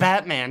 like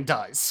Batman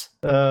does.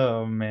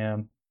 Oh,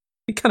 man.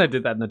 He kind of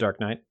did that in The Dark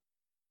Knight.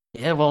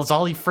 Yeah, well, it's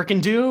all he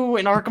freaking do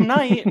in Arkham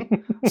Knight.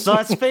 So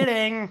that's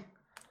fitting.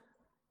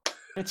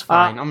 It's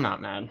fine. I'm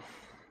not mad.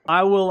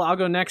 I'll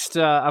go next.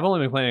 I've only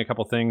been playing a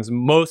couple things.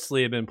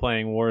 Mostly I've been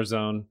playing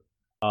Warzone.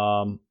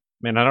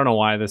 Man, I don't know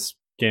why this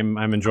game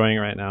I'm enjoying it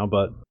right now,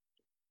 but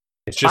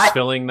it's just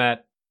filling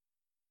that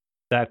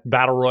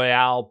battle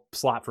royale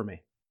slot for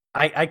me.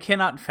 I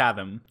cannot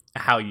fathom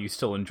how you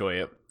still enjoy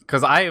it.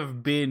 Because I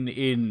have been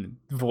in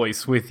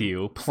voice with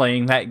you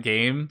playing that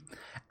game,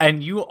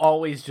 and you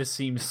always just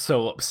seem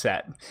so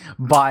upset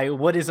by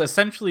what is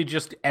essentially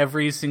just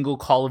every single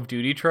Call of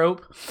Duty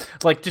trope.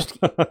 Like, just,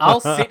 I'll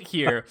sit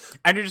here,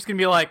 and you're just gonna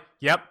be like,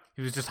 yep,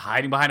 he was just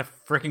hiding behind a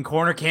freaking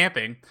corner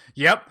camping.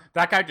 Yep,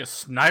 that guy just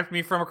sniped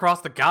me from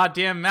across the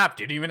goddamn map,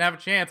 didn't even have a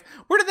chance.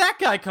 Where did that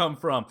guy come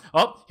from?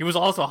 Oh, he was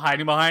also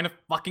hiding behind a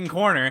fucking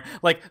corner.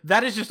 Like,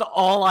 that is just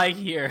all I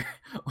hear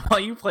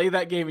while you play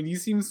that game, and you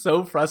seem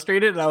so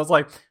frustrated, and I was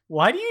like,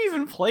 why do you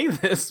even play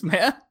this,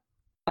 man?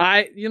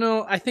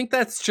 I think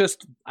that's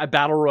just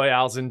battle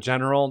royales in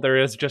general. There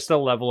is just a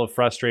level of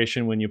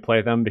frustration when you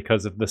play them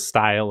because of the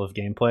style of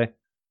gameplay.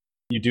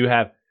 You do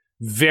have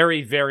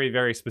very, very,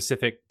 very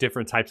specific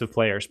different types of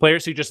players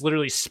who just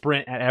literally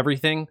sprint at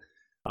everything,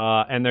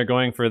 and they're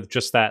going for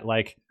just that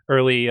like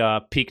early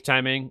peak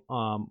timing,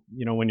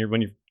 when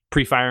you're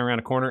pre-firing around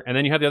a corner. And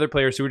then you have the other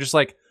players who are just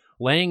like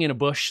laying in a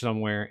bush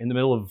somewhere in the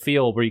middle of a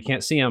field where you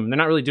can't see them, and they're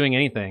not really doing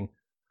anything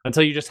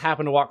until you just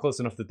happen to walk close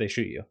enough that they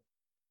shoot you.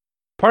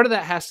 Part of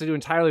that has to do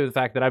entirely with the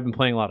fact that I've been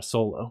playing a lot of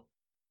solo,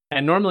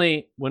 and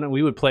normally when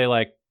we would play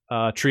like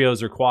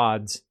trios or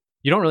quads,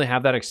 you don't really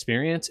have that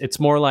experience. It's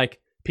more like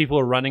people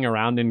are running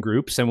around in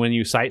groups, and when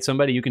you sight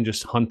somebody, you can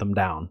just hunt them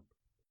down.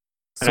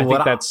 And So I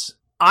think that's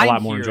a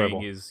lot more hearing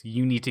enjoyable. is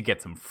you need to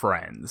get some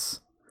friends.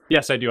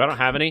 Yes, I do. I don't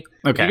have any.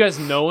 Okay. If you guys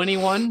know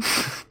anyone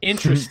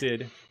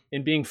interested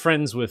in being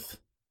friends with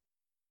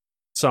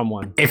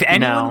someone, If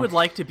anyone No. would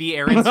like to be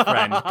Erin's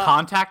friend,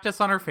 contact us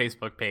on our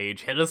Facebook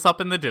page, hit us up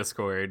in the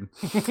Discord,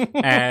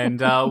 and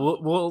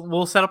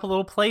we'll set up a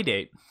little play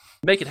date.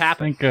 make it I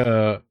happen.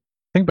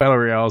 think battle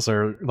royales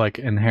are like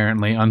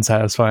inherently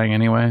unsatisfying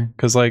anyway,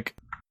 because like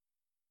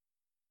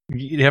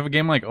you have a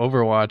game like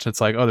Overwatch,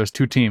 it's like, oh, there's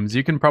 2 teams,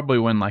 you can probably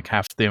win like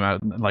half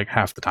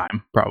the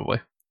time, probably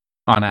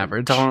on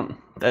average.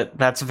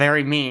 That's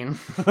very mean.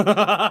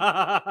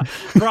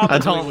 I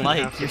don't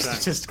like your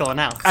statistical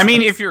analysis. I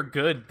mean, if you're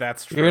good,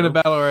 that's true. You're in a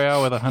battle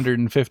royale with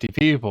 150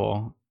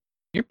 people,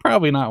 you're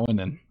probably not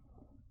winning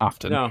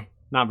often. No.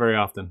 Not very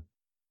often.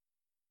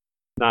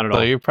 Not at So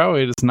all. you're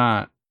probably just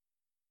not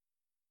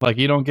like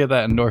you don't get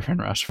that endorphin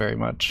rush very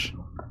much.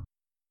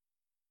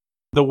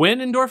 The win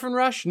endorphin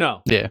rush?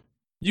 No. Yeah.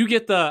 You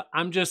get the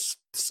I'm just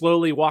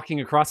slowly walking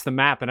across the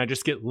map and I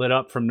just get lit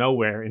up from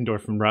nowhere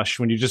endorphin rush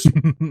when you just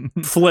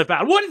flip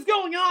out. What is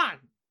going on?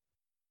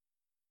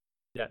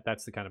 Yeah,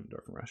 that's the kind of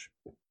endorphin rush.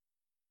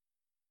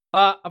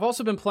 I've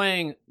also been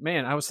playing,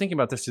 man, I was thinking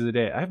about this the other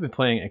day. I've been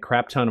playing a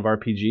crap ton of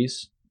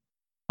RPGs.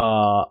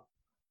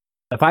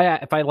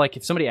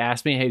 If somebody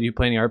asked me, hey, do you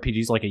play any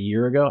RPGs like a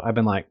year ago? I've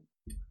been like,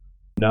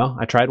 no,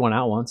 I tried one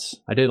out once.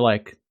 I did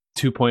like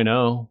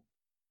 2.0,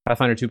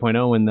 Pathfinder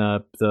 2.0 when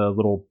the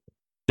little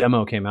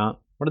demo came out.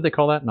 What did they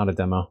call that? Not a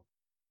demo.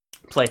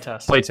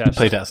 Playtest.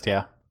 Playtest,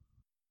 yeah.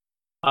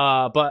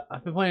 But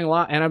I've been playing a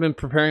lot, and I've been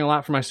preparing a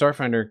lot for my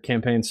Starfinder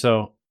campaign,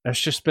 so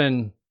it's just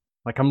been,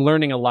 like, I'm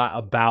learning a lot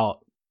about,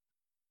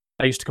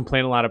 I used to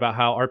complain a lot about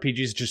how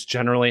RPGs just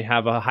generally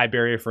have a high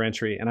barrier for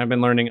entry, and I've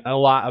been learning a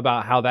lot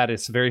about how that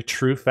is a very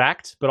true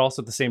fact, but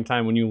also at the same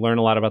time, when you learn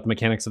a lot about the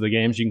mechanics of the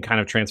games, you can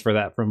kind of transfer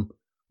that from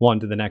one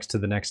to the next, to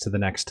the next, to the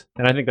next,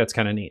 and I think that's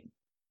kind of neat.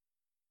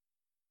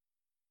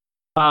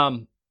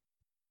 Alex,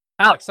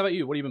 how about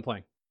you? What have you been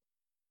playing?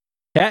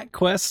 Cat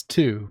Quest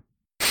 2.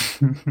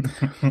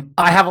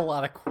 I have a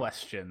lot of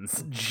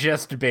questions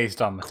just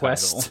based on the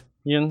Quest?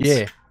 title.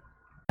 Yeah.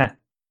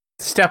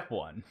 Step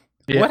 1.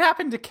 Yeah. What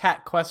happened to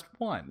Cat Quest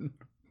 1?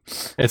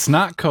 It's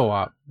not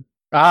co-op.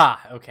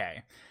 Ah,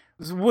 okay.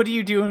 So what do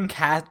you do in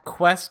Cat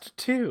Quest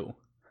 2?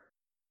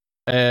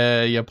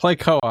 You play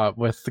co-op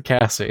with the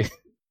Cassie.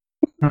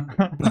 With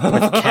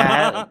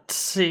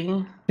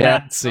Catsy.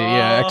 Cassie,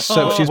 yeah.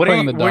 Except she's what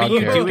playing the what dog are you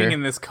character. doing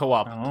in this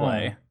co-op Oh.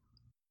 play?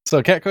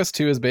 So Cat Quest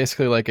 2 is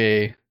basically like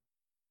a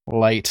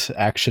light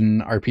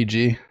action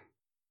RPG.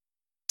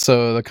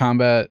 So the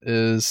combat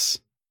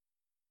is,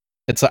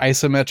 it's an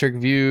isometric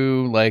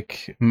view,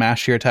 like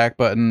mash your attack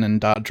button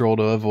and dodge roll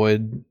to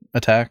avoid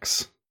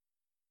attacks.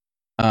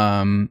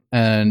 And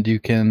you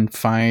can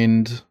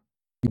find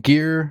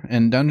gear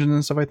and dungeons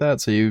and stuff like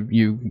that. So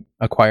you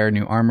acquire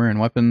new armor and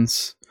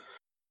weapons.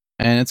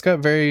 And it's got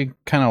very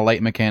kind of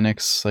light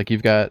mechanics. Like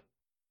you've got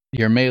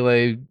your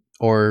melee,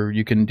 or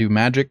you can do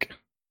magic,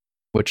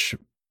 which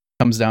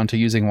comes down to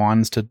using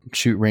wands to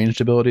shoot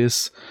ranged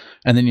abilities.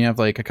 And then you have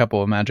like a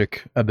couple of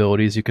magic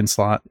abilities you can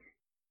slot.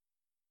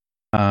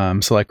 So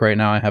like right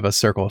now I have a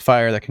circle of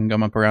fire that can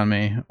come up around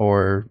me,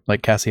 or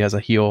like Cassie has a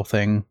heal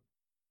thing.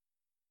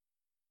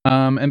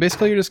 And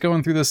basically you're just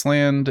going through this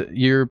land.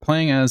 You're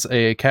playing as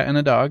a cat and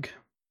a dog.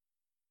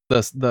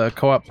 The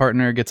co-op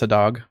partner gets a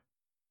dog.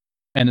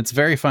 And it's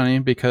very funny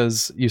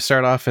because you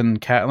start off in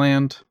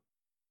Catland,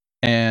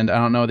 and I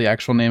don't know the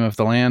actual name of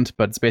the land,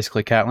 but it's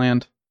basically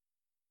Catland.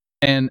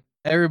 And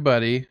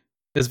everybody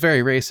is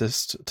very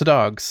racist to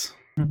dogs.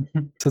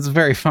 So it's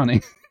very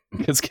funny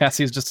because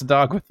Cassie's just a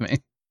dog with me.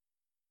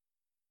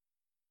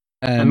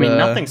 And, I mean,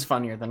 nothing's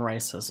funnier than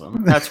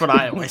racism. That's what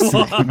I always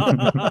say.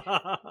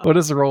 We'll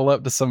just roll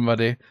up to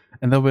somebody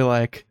and they'll be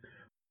like,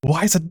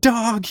 why is a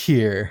dog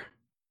here?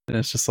 And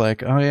it's just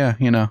like, oh yeah,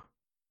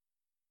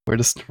 we're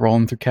just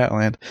rolling through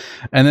Catland.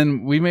 And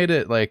then we made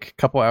it like a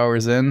couple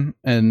hours in,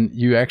 and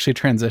you actually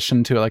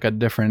transition to like a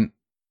different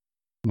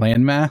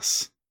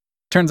landmass.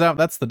 Turns out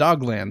that's the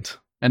dog land.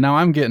 And now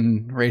I'm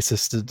getting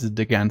racisted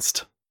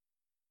against.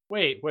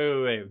 Wait.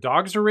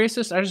 Dogs are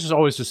racist? I just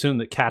always assumed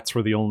that cats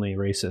were the only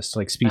racist,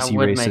 like species That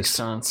would racist. make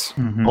sense.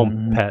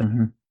 Home pet.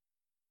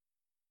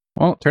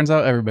 Well, turns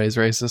out everybody's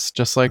racist,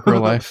 just like real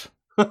life.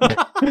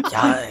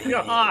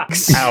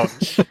 Yikes.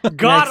 Ouch.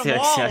 Got them Yikes,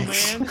 all,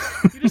 yikes. man.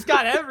 You just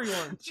got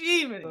everyone.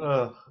 Gee, man.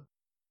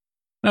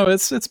 No,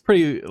 it's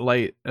pretty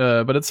light,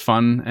 but it's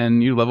fun,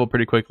 and you level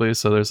pretty quickly.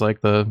 So there's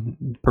like the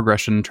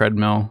progression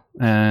treadmill,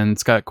 and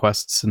it's got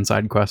quests and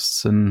side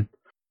quests, and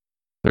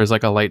there's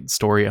like a light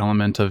story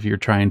element of you're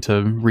trying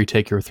to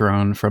retake your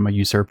throne from a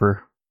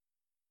usurper.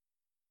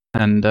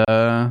 And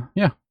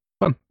yeah,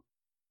 fun.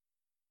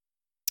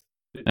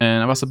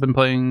 And I've also been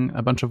playing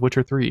a bunch of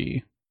Witcher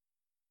 3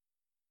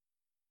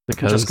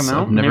 because Just come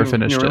out? I've never New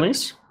finished it.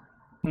 release?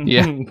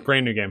 Yeah.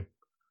 Brand new game.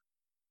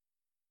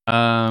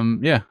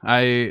 Yeah,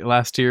 I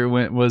last year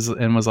was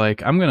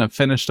like, I'm gonna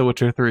finish The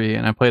Witcher 3,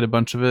 and I played a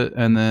bunch of it,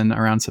 and then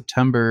around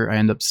September I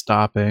ended up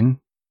stopping,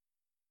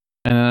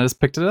 and then I just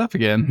picked it up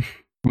again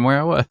from where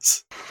I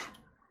was.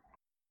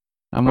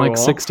 I'm like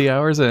Cool. 60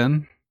 hours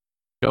in,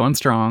 going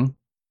strong.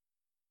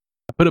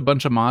 I put a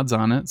bunch of mods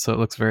on it, so it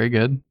looks very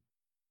good.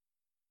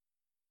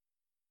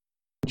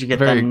 Did you get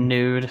Very- them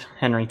nude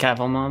Henry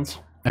Cavill mods?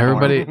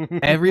 Everybody,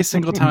 every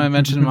single time I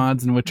mention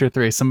mods in Witcher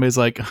 3, somebody's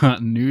like,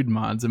 nude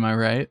mods, am I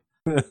right?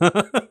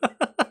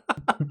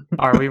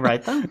 Are we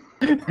right then?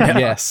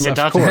 Yes, You're of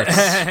done. course.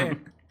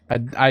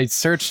 I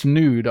searched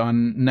nude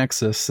on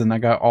Nexus, and I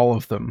got all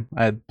of them.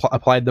 I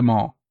applied them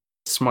all.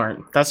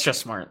 Smart. That's just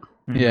smart.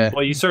 Yeah.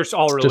 Well, you searched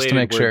all Just to related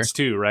make words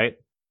too, right?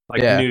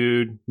 Like Yeah.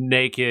 nude,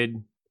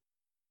 naked,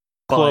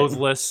 But-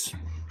 clothless.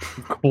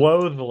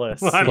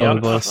 Clothless. I don't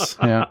know. Clothless,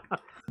 yeah.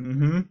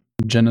 Mm-hmm.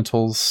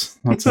 Genitals,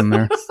 that's in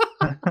there.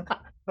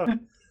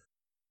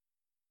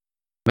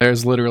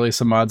 There's literally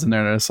some mods in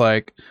there that it's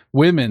like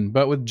women,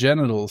 but with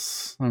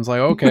genitals. I was like,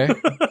 okay.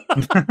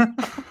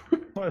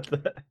 What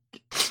the heck?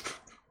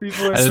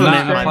 People are I did the not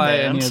name of my apply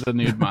band. any of the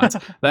nude mods.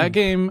 That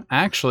game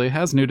actually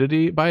has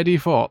nudity by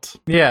default.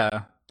 Yeah.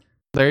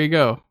 There you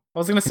go. I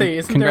was gonna say,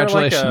 isn't there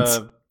like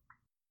Congratulations.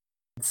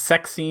 a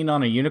sex scene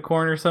on a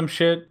unicorn or some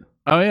shit?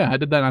 Oh yeah, I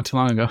did that not too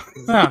long ago.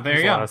 Oh, there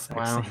you There's a lot go. of sex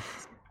Wow. scenes.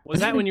 Was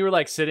that when you were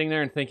like sitting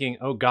there and thinking,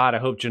 "Oh God, I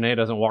hope Janae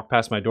doesn't walk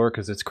past my door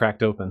because it's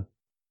cracked open"?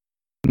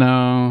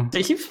 No,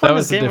 Did he play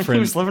was this a game when he different-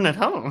 was living at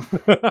home?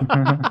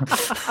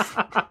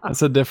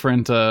 that's a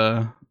different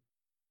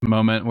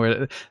moment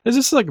where it's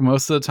just like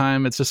most of the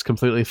time it's just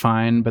completely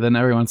fine, but then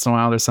every once in a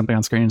while there's something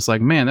on screen. It's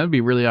like, man, that'd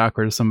be really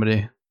awkward if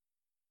somebody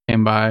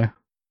came by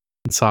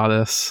and saw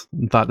this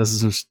and thought this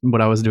is just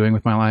what I was doing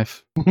with my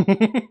life.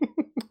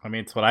 I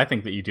mean, it's what I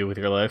think that you do with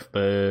your life,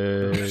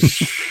 but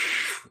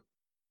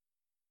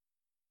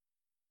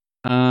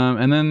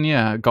And then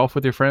yeah, golf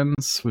with your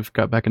friends. We've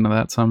got back into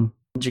that some.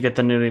 Did you get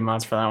the nudity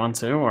mods for that one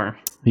too, or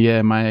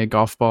Yeah, my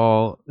golf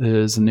ball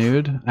is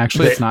nude.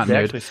 Actually, it's not they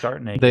nude. actually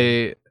start naked.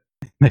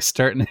 They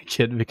start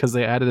naked because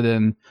they added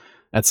in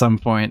at some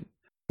point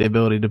the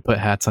ability to put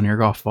hats on your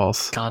golf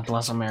balls. God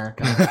bless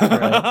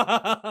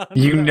America?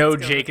 you know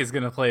Jake is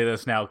gonna play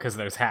this now because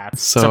there's hats.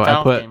 It's a So I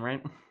Valve game,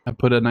 right?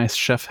 put a nice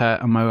chef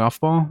hat on my golf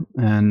ball,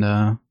 and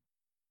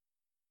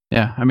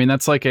yeah, I mean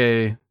that's like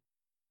a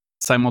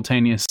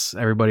simultaneous.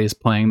 Everybody's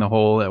playing the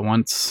hole at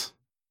once,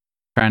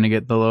 trying to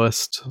get the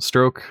lowest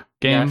stroke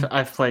game Yeah,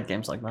 I've played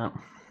games like that.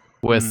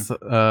 with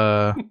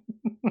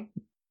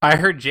I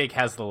heard Jake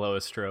has the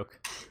lowest stroke.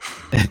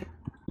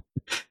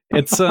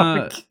 it's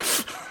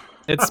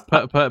it's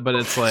putt, but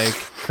it's like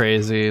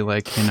crazy,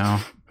 like, you know,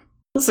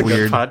 This is a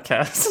Weird. good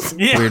podcast.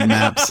 Yeah. weird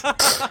maps.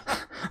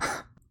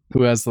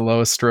 Who has the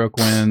lowest stroke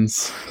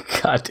wins.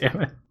 God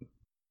damn it.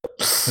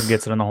 Who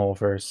gets it in the hole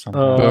first?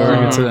 something. Whoever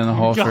Oh, gets it in the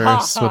hole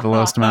first with the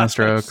lowest amount of gosh.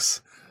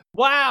 strokes.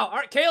 Wow. All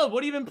right, Caleb,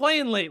 what have you been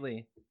playing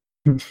lately?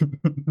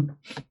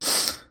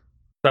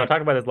 So I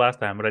talked about this last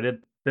time, but I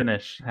did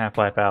finish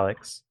Half-Life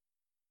Alyx.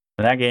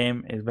 And that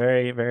game is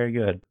very, very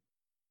good.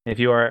 If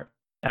you are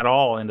at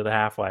all into the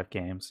Half-Life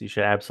games, you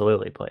should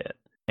absolutely play it.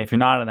 If you're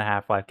not into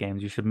Half-Life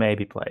games, you should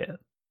maybe play it.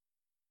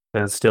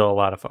 But it's still a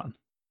lot of fun.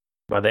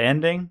 By the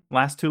ending,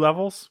 last 2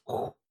 levels,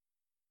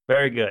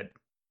 very good.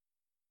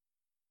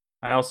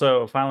 I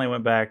also finally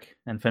went back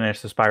and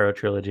finished the Spyro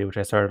trilogy, which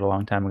I started a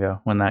long time ago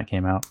when that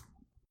came out.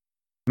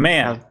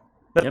 Man,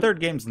 the Yep. third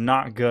game's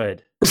not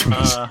good.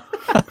 Man,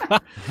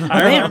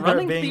 I remember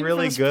running it being theme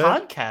really for this good.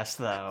 podcast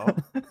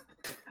though.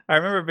 I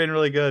remember it being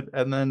really good,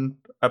 and then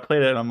I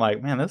played it, and I'm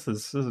like, man, this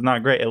is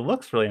not great. It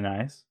looks really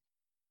nice,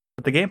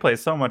 but the gameplay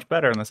is so much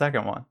better in the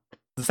second one.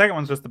 The second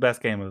one's just the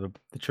best game of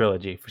the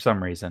trilogy for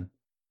some reason.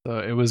 So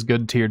it was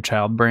good to your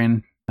child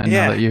brain. I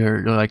Yeah. know that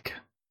you're like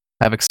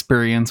have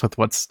experience with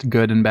what's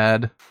good and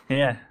bad.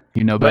 Yeah,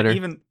 You know but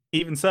better.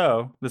 even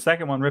so, the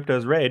second one,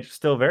 Ripto's Rage,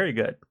 still very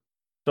good.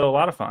 Still a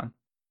lot of fun.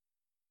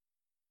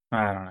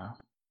 I don't know.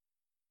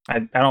 I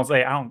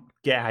don't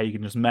get how you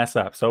can just mess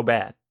up so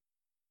bad.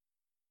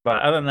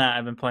 But other than that,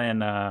 I've been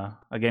playing a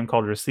game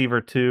called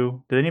Receiver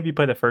 2. Did any of you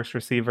play the first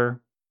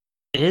Receiver?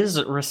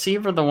 Is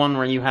Receiver the one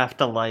where you have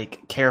to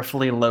like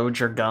carefully load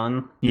your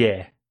gun?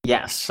 Yeah.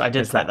 Yes, I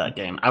did It's play that that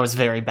game. I was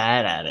very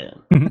bad at it,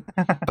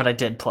 but I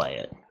did play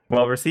it.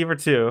 Well, Receiver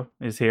 2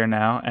 is here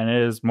now, and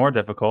it is more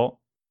difficult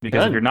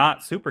because if Good. you're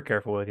not super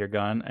careful with your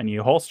gun and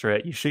you holster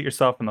it, you shoot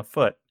yourself in the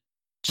foot.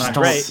 Just Not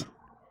don't, great.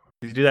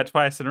 You do that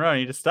twice in a row,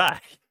 and you just die.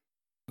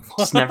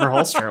 just never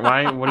holster it.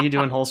 Why? What are you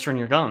doing holstering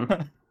your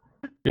gun?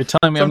 You're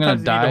telling me I'm going Sometimes to you need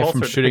to die holster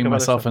from to pick shooting up other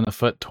myself stuff. in the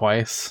foot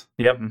twice?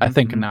 Yep. I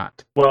think mhm.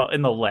 not. Well,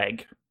 in the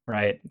leg,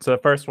 right? So the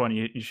first one,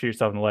 you shoot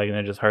yourself in the leg, and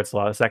it just hurts a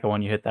lot. The second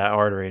one, you hit that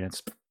artery, and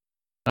it's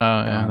Oh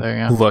yeah,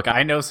 there you go. Look,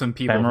 I know some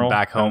people from Femoral?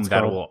 back home That's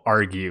that called. will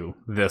argue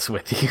this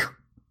with you.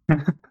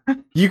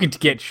 You can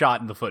get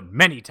shot in the foot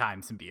many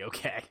times and be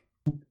okay.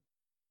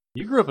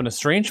 You grew up in a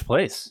strange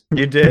place.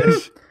 you did.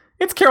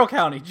 It's Carroll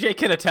County. Jake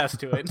can attest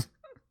to it.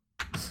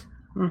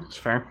 It's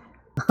fair.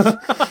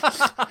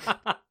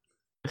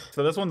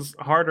 So this one's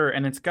harder,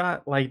 and it's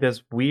got like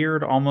this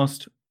weird,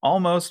 almost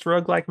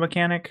roguelike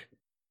mechanic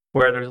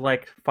where there's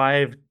like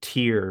 5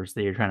 tiers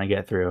that you're trying to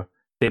get through.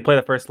 So you play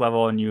the first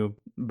level, and you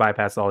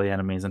bypass all the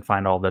enemies and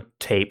find all the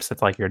tapes.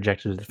 It's like your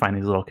objective is to find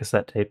these little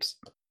cassette tapes,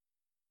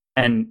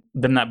 and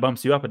then that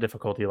bumps you up a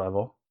difficulty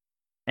level.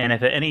 And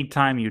if at any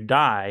time you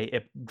die,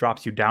 it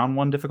drops you down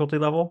 1 difficulty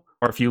level,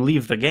 or if you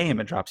leave the game,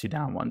 it drops you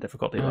down 1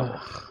 difficulty level.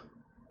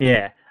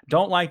 Yeah,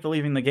 don't like the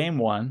leaving the game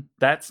one.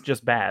 That's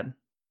just bad.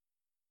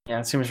 Yeah,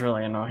 it seems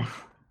really annoying.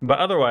 But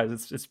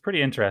otherwise, it's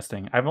pretty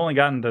interesting. I've only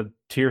gotten to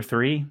tier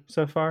 3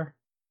 so far.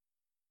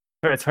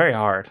 But it's very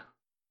hard.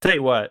 Tell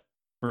you what,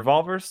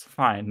 revolvers,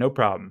 fine, no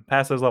problem.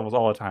 Pass those levels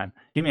all the time.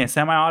 Give me a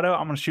semi-auto,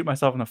 I'm gonna shoot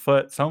myself in the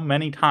foot so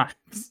many times.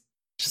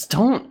 Just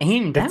don't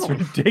aim It's down.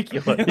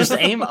 ridiculous. Just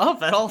aim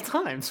up at all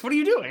times. What are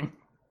you doing?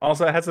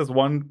 Also, it has this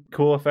one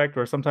cool effect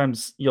where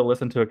sometimes you'll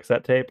listen to a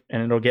cassette tape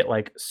and it'll get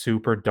like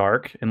super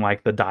dark in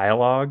like the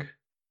dialogue.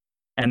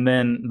 and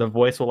then the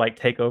voice will like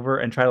take over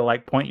and try to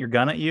like point your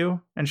gun at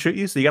you and shoot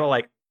you. So you gotta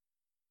like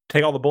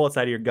take all the bullets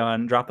out of your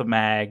gun, drop the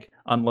mag,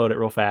 unload it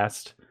real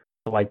fast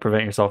to like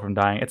prevent yourself from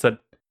dying. It's a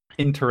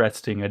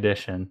interesting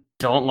addition.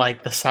 Don't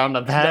like the sound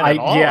of that at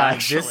all. yeah,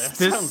 Actually, this- that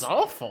this- sounds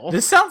awful.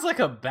 This sounds like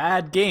a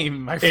bad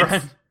game, my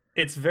friend.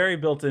 It's very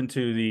built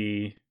into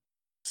the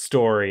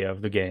story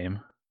of the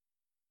game.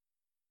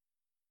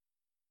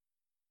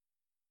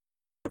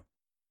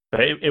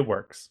 But it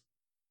works.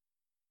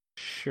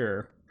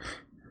 Sure.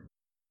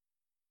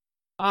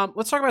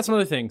 Let's talk about some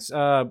other things.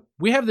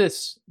 We have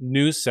this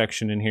news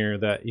section in here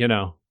that,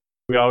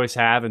 we always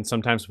have, and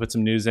sometimes we put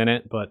some news in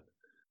it, but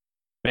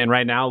man,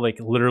 right now, like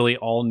literally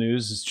all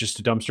news is just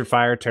a dumpster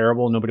fire,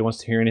 terrible. Nobody wants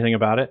to hear anything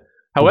about it.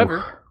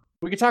 However,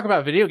 we could talk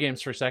about video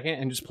games for a second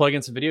and just plug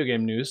in some video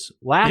game news.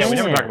 Yeah, we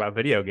never talk about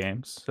video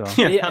games. So.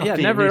 Yeah,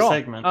 never at all.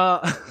 Segment.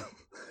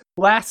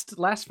 Last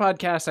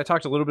podcast, I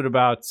talked a little bit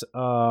about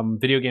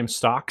video game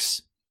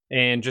stocks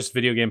and just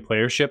video game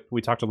playership.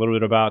 We talked a little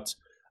bit about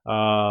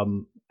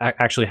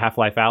actually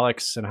Half-Life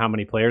Alyx and how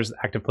many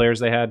active players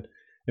they had.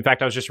 In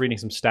fact, I was just reading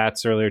some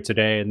stats earlier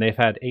today, and they've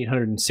had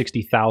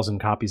 860,000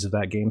 copies of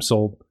that game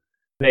sold.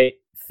 They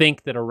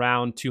think that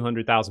around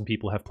 200,000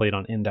 people have played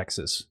on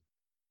indexes.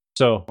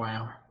 So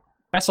Wow.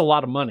 that's a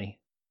lot of money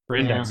for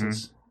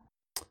indexes.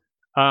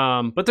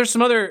 But there's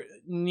some other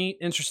neat,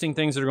 interesting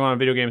things that are going on in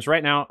video games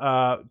right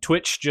now.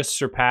 Twitch just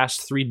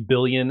surpassed 3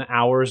 billion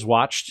hours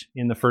watched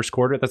in the first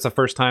quarter. That's the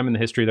first time in the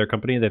history of their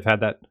company they've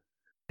had that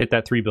hit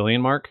that 3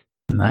 billion mark.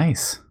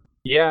 Nice.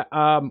 Yeah.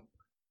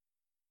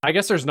 I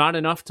guess there's not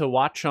enough to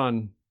watch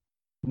on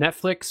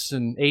Netflix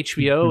and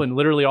HBO and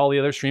literally all the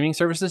other streaming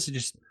services. It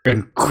just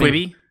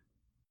Quibi.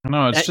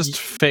 No, it's just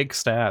fake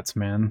stats,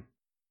 man.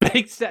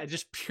 fake stats,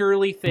 just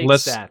purely fake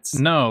stats.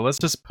 No, let's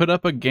just put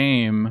up a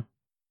game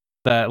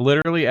that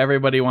literally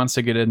everybody wants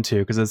to get into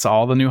because it's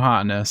all the new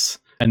hotness.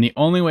 And the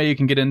only way you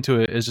can get into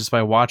it is just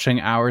by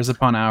watching hours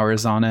upon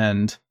hours on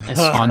end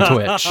on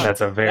Twitch. That's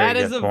a very That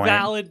good is a point.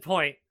 valid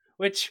point.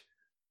 Which,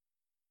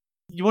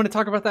 you want to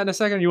talk about that in a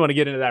second, or you want to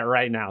get into that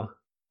right now?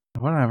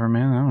 Whatever,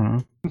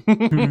 man. I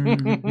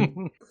don't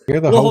know. You're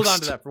the We'll host. hold on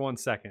to that for 1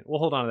 second. We'll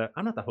hold on to that.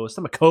 I'm not the host.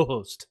 I'm a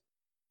co-host.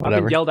 I've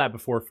Whatever. been yelled at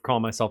before for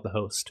calling myself the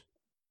host.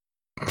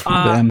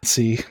 The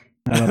MC.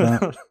 How about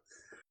that?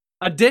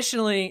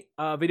 Additionally,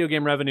 video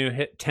game revenue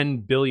hit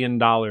 $10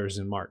 billion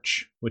in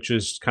March, which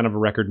is kind of a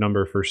record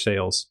number for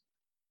sales.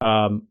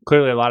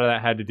 Clearly, a lot of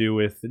that had to do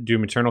with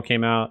Doom Eternal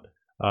came out,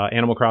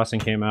 Animal Crossing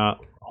came out,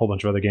 a whole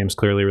bunch of other games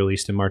clearly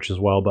released in March as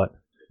well. But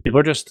people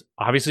are just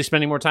obviously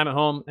spending more time at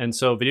home, and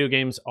so video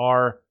games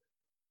are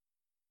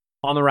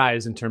on the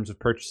rise in terms of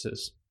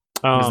purchases.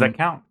 Does that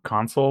count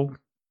console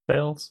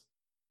sales?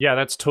 Yeah,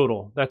 that's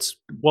total.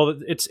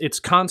 It's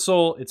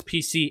console, it's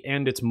PC,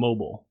 and it's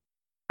mobile.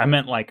 I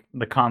meant like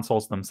the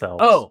consoles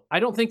themselves. Oh, I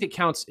don't think it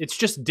counts. It's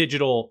just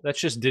digital. That's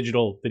just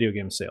digital video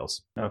game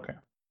sales. Okay.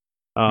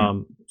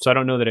 So I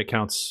don't know that it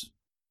counts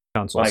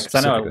consoles. Like, 'cause I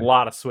know a specifically.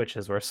 lot of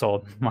Switches were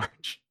sold in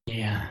March.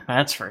 Yeah,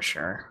 that's for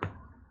sure.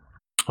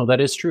 Oh,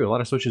 that is true. A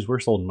lot of Switches were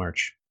sold in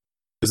March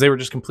because they were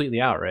just completely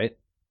out, right?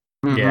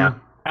 Yeah.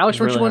 Alex,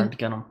 weren't really you hard to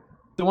get 'em.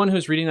 the one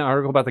who's reading that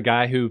article about the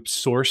guy who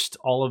sourced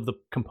all of the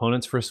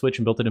components for a Switch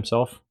and built it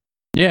himself?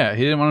 Yeah,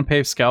 he didn't want to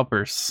pay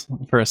scalpers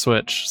for a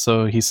Switch,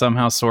 so he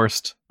somehow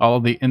sourced all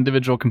of the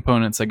individual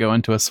components that go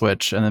into a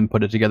Switch and then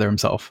put it together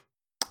himself.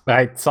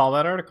 I saw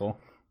that article.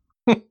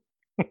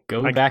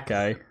 Go that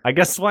guy. I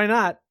guess why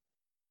not?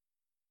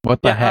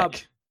 What the Yeah,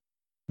 heck?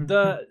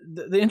 The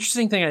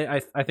interesting thing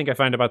I think I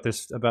find about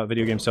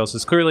video game sales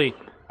is clearly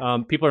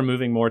people are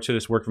moving more to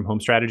this work from home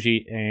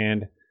strategy,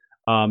 and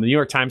the New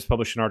York Times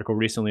published an article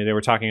recently. They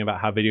were talking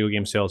about how video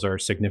game sales are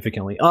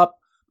significantly up,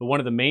 but one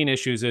of the main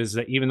issues is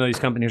that even though these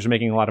companies are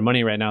making a lot of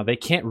money right now, they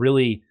can't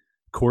really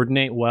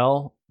coordinate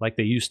well like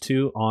they used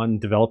to on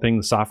developing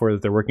the software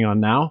that they're working on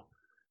now.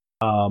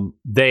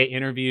 They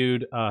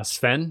interviewed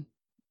Sven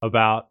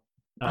about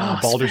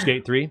Baldur's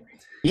Gate 3.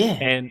 Yeah.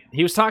 And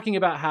he was talking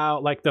about how,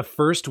 like, the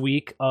first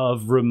week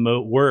of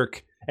remote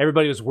work,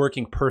 everybody was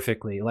working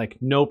perfectly, like,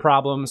 no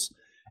problems.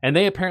 And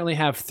they apparently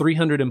have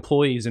 300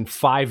 employees in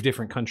 5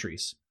 different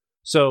countries.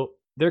 So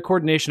their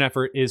coordination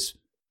effort is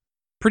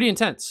pretty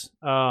intense.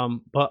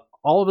 But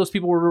all of those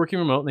people were working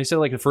remote, and they said,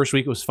 like, the first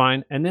week was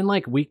fine. And then,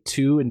 like, week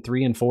 2 and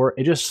 3 and 4,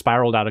 it just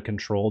spiraled out of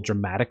control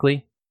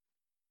dramatically.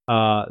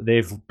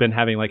 They've been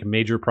having, like,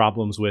 major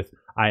problems with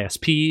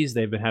ISPs.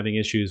 They've been having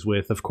issues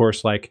with, of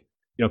course, like,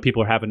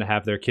 people are having to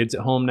have their kids at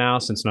home now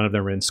since none of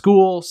them are in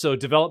school. So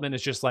development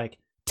is just like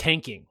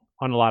tanking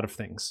on a lot of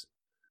things.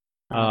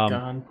 Oh,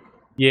 God.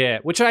 Yeah,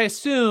 which I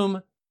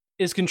assume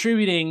is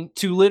contributing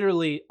to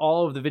literally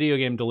all of the video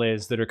game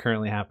delays that are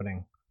currently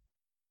happening.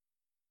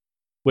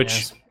 Which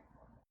Yes.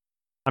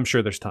 I'm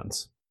sure there's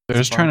tons. They're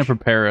just trying to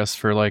prepare us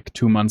for like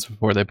 2 months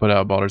before they put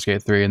out Baldur's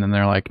Gate 3, and then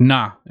they're like,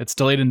 nah, it's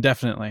delayed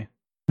indefinitely.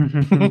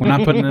 We're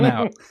not putting it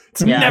out.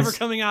 It's Yes. never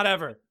coming out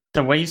ever.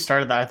 The way you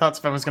started that, I thought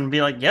Sven was going to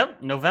be like,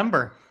 yep,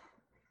 November.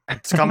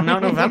 It's coming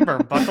out November.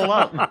 Buckle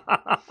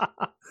up.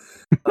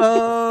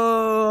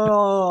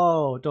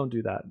 Oh, don't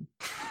do that.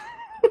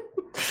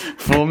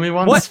 Fool me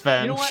once, What?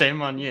 Sven. You know what?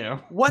 Shame on you.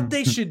 What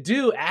they should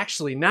do,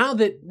 actually, now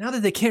that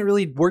they can't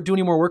really do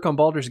any more work on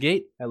Baldur's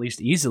Gate, at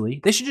least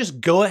easily, they should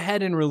just go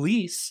ahead and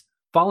release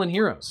Fallen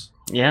Heroes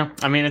Yeah,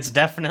 I mean, it's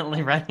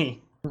definitely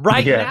ready.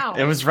 right Yeah, now.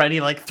 It was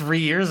ready like 3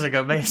 years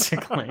ago,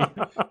 basically.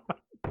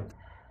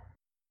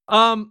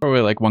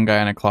 Probably like one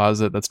guy in a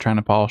closet that's trying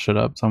to polish it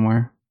up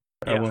somewhere.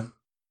 Yeah.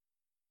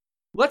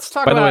 Let's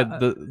talk By the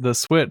about. way, the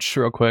Switch,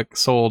 real quick,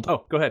 sold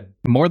Oh, go ahead.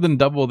 more than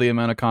double the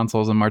amount of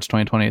consoles in March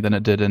 2020 than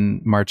it did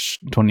in March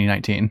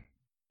 2019.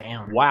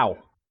 Damn. Wow,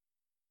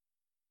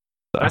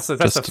 that's a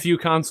just few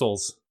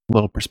consoles. a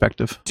little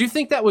perspective. Do you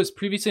think that was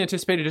previously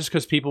anticipated just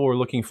because people were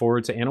looking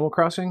forward to Animal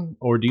Crossing,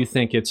 or do you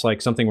think it's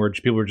like something where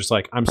people were just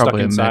like, "I'm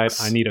Probably a stuck inside.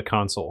 mix. I need a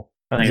console."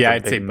 I think it's Yeah, a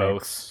I'd say big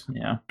both. mix.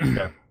 Yeah.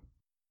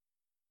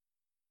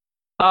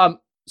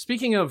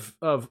 Speaking of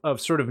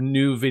sort of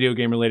new video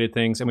game related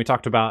things, and we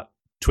talked about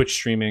Twitch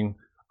streaming.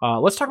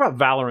 Let's talk about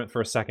Valorant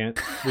for a second.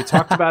 We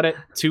talked about it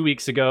 2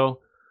 weeks ago.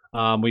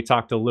 We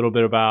talked a little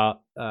bit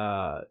about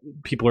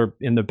people are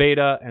in the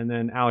beta, and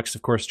then Alex,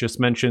 of course, just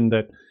mentioned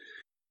that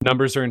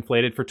numbers are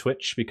inflated for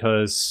Twitch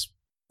because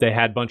they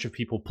had a bunch of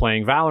people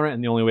playing Valorant,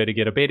 and the only way to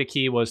get a beta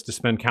key was to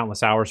spend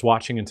countless hours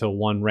watching until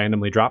one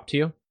randomly dropped to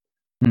you.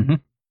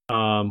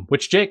 Mm-hmm.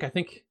 Which, Jake, I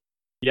think,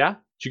 yeah,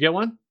 did you get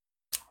one?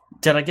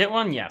 Did I get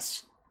one?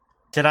 Yes.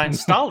 Did I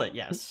install it?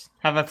 Yes.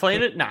 Have I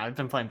played it? No, I've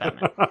been playing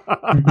Batman.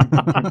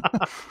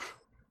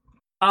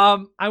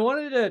 I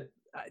wanted to.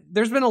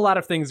 There's been a lot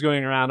of things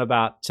going around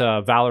about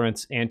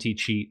Valorant's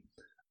anti-cheat,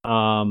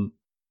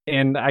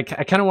 and I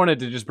kind of wanted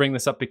to just bring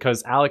this up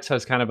because Alex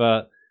has kind of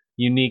a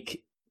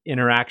unique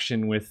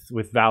interaction with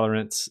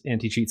Valorant's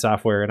anti-cheat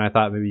software, and I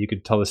thought maybe you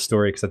could tell this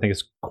story because I think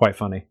it's quite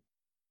funny.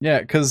 Yeah,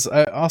 because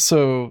I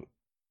also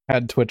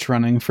had Twitch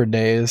running for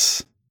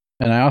days,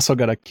 and I also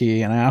got a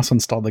key, and I also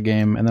installed the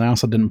game, and then I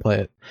also didn't play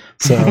it.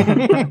 So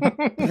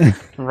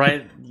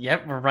Right.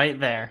 Yep, we're right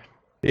there.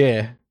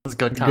 yeah, It's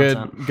good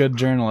content. good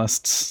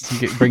journalists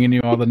bringing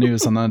you all the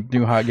news on the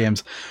new hot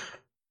games.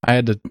 I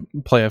had to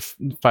play a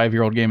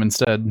 5-year-old game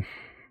instead.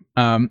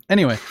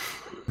 Anyway,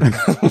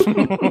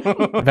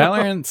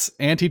 Valorant's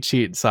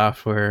anti-cheat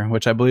software,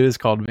 which I believe is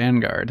called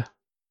Vanguard,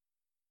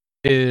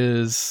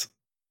 is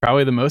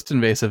probably the most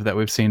invasive that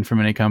we've seen from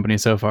any company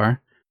so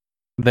far.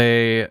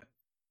 They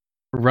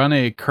run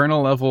a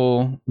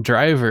kernel-level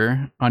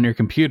driver on your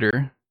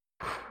computer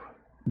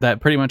that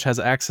pretty much has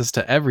access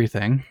to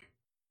everything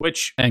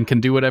Which and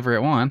can do whatever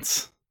it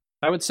wants.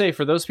 I would say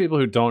for those people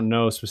who don't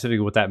know specifically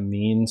what that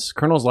means,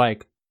 kernel's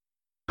like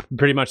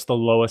pretty much the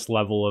lowest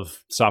level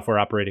of software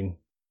operating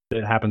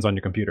that happens on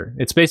your computer.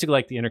 It's basically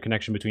like the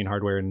interconnection between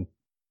hardware and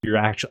your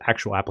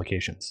actual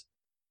applications.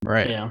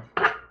 Right. Yeah.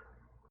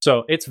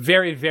 So it's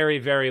very, very,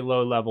 very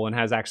low level and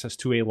has access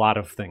to a lot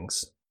of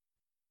things.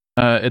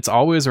 It's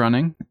always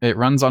running. It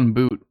runs on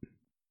boot.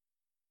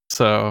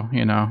 So,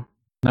 no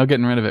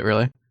getting rid of it,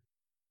 really.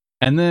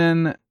 And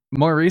then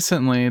more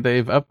recently,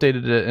 they've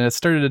updated it and it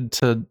started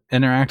to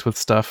interact with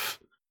stuff.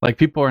 Like,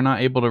 people are not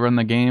able to run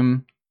the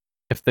game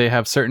if they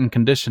have certain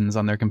conditions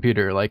on their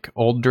computer, like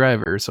old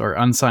drivers or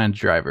unsigned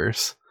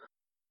drivers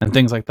and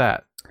things like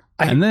that.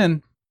 And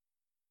then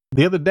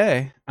the other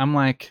day, I'm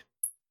like,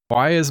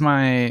 why is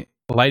my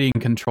lighting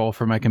control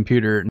for my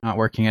computer not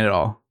working at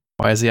all?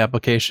 Why is the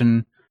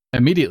application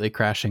immediately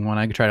crashing when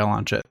I try to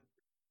launch it?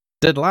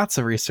 Did lots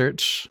of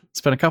research,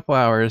 spent a couple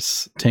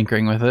hours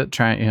tinkering with it,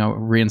 trying,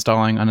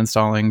 reinstalling,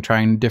 uninstalling,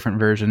 trying different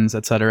versions,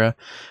 etc.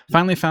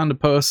 Finally found a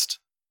post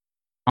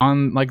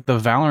on like the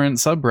Valorant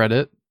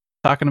subreddit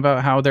talking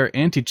about how their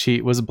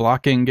anti-cheat was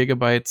blocking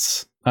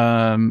Gigabyte's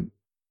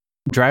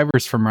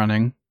drivers from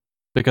running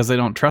because they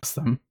don't trust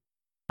them.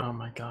 Oh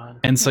my god.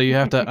 And so you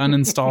have to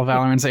uninstall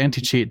Valorant's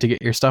anti-cheat to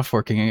get your stuff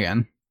working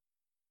again.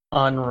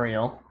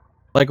 Unreal.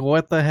 Like,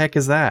 what the heck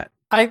is that?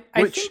 I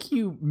think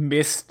you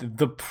missed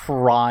the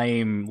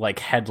prime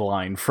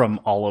headline from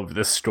all of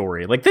this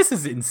story. This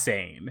is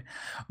insane.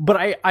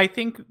 But I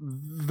think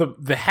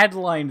the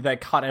headline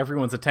that caught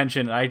everyone's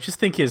attention, I just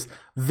think is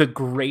the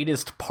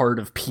greatest part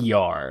of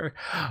PR,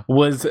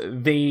 was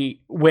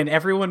when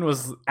everyone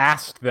was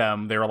asked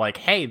them, they were like,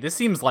 hey, this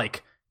seems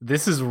like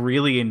this is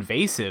really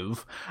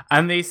invasive.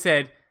 And they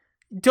said,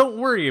 don't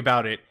worry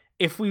about it.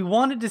 If we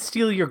wanted to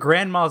steal your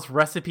grandma's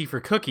recipe for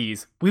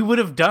cookies, we would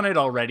have done it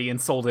already and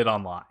sold it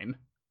online.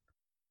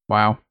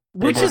 Wow.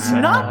 Which is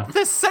not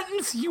the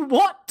sentence you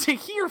want to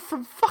hear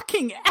from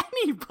fucking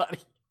anybody.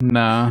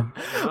 No.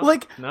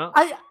 No.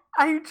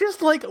 I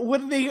just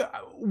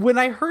when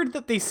I heard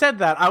that they said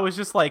that, I was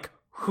just like,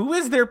 who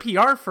is their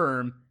PR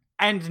firm?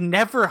 And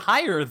never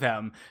hire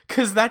them,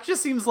 because that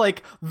just seems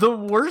like the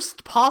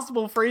worst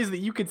possible phrase that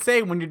you could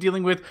say when you're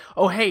dealing with,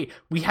 oh, hey,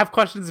 we have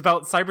questions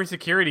about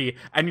cybersecurity,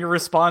 and your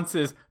response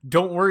is,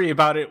 don't worry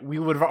about it, we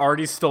would have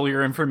already stole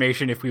your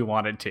information if we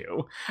wanted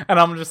to. And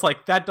I'm just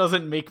like, that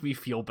doesn't make me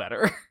feel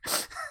better.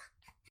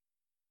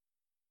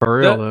 For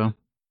real, though.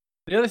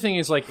 The other thing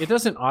is, it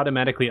doesn't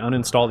automatically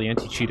uninstall the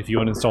anti-cheat if you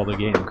uninstall the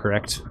game,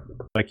 correct?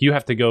 You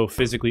have to go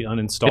physically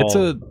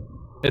uninstall.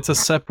 It's a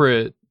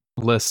separate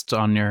list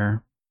on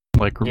your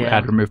like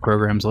add remove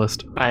programs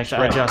list. I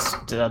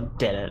just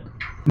did it.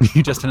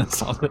 You just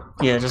installed it.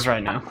 Yeah, just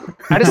right now.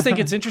 I just think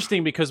it's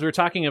interesting because we're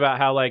talking about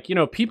how, like,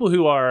 people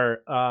who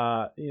are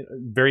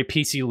very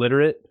PC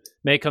literate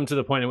may come to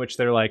the point in which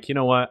they're like, you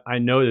know what, I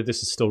know that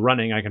this is still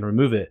running, I can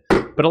remove it.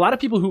 But a lot of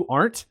people who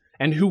aren't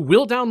and who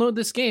will download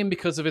this game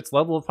because of its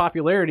level of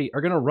popularity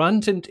are going to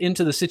run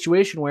into the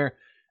situation where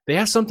they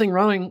have something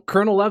running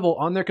kernel level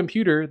on their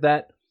computer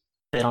that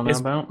they don't know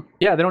about.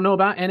 Yeah, they don't know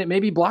about, and it may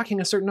be blocking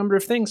a certain number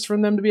of things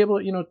from them to be able,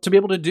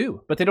 to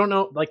do. But they don't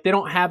know, like, they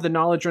don't have the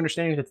knowledge or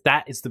understanding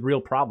that is the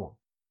real problem.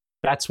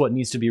 That's what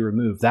needs to be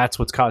removed. That's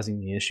what's causing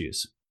the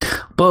issues.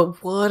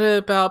 But what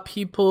about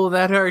people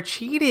that are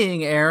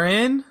cheating,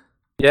 Aaron?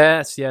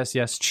 Yes.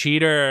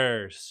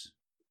 Cheaters.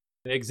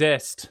 They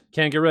exist.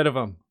 Can't get rid of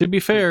them. To be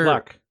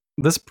fair,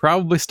 this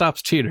probably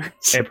stops cheaters.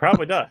 It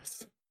probably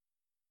does.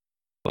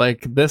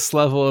 Like, this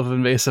level of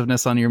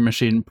invasiveness on your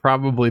machine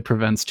probably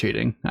prevents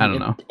cheating. I don't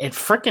know. It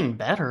freaking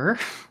better.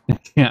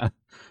 Yeah.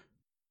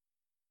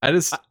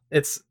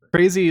 It's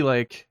crazy.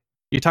 Like,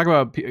 you talk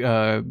about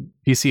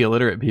PC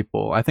illiterate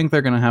people. I think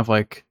they're going to have,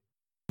 like,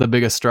 the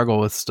biggest struggle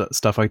with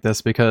stuff like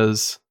this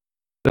because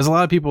there's a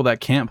lot of people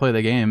that can't play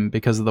the game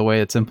because of the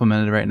way it's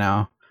implemented right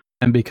now.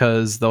 And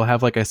because they'll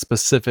have, like, a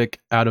specific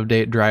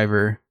out-of-date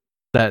driver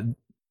that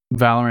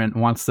Valorant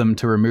wants them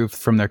to remove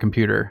from their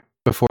computer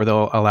before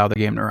they'll allow the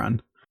game to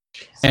run.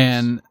 Jesus.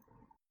 And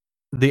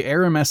the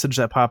error message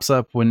that pops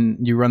up when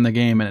you run the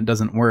game and it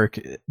doesn't work,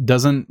 it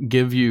doesn't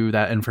give you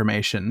that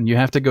information. You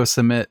have to go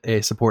submit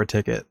a support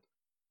ticket.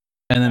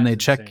 And then they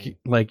check, insane.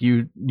 Like,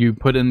 you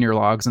put in your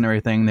logs and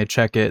everything, they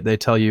check it, they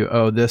tell you,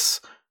 oh,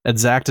 this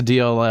exact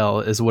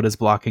DLL is what is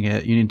blocking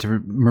it. You need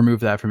to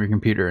remove that from your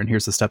computer, and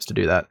here's the steps to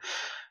do that.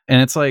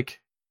 And it's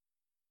like,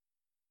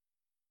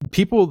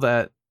 people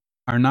that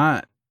are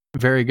not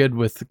very good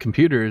with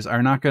computers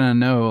are not going to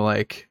know,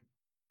 like,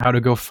 how to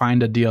go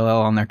find a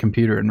DLL on their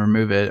computer and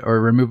remove it,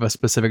 or remove a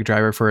specific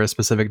driver for a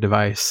specific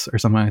device or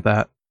something like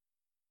that.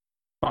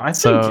 Well,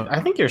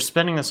 I think you're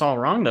spinning this all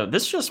wrong, though.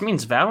 This just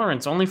means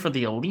Valorant's only for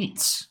the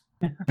elites.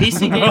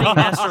 PC Gaming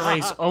Master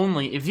Race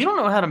only. If you don't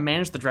know how to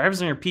manage the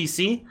drivers on your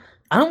PC,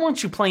 I don't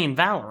want you playing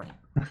Valorant.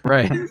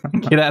 Right.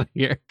 Get out of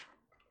here.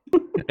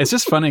 It's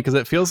just funny because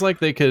it feels like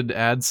they could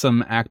add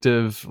some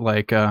active,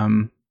 like,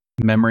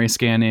 memory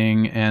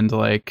scanning and,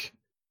 like,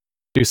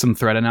 do some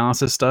threat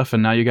analysis stuff,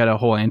 and now you got a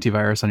whole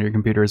antivirus on your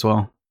computer as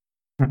well.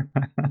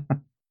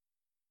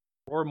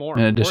 Or more.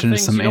 In addition to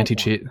some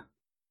anti-cheat.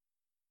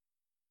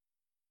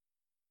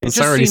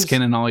 It's already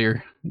scanning all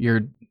your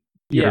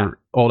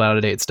old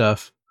out-of-date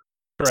stuff.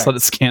 Correct. So let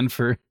it scan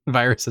for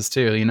viruses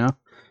too,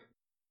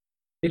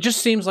 It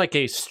just seems like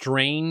a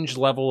strange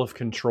level of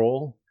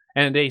control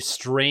and a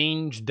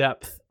strange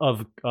depth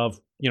of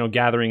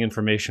gathering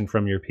information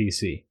from your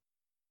PC.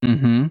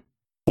 Mm-hmm.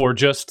 Or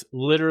just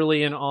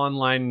literally an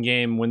online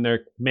game when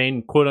their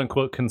main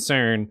quote-unquote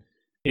concern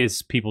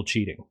is people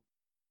cheating.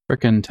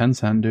 Frickin'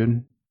 Tencent,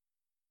 dude.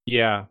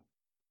 Yeah.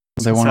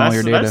 They want all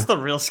your data. That's the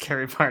real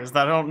scary part, is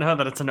that I don't know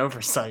that it's an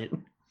oversight.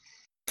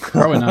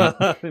 Probably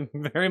not.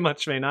 Very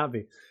much may not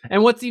be.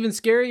 And what's even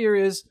scarier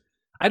is,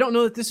 I don't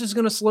know that this is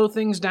going to slow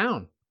things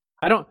down.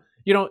 I don't,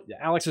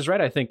 Alex is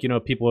right. I think,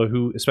 people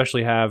who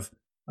especially that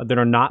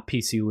are not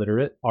PC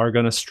literate are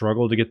going to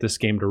struggle to get this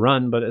game to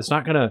run, but it's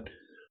not going to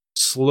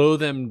slow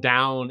them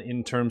down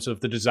in terms of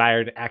the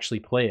desire to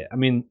actually play it. I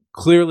mean,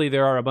 clearly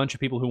there are a bunch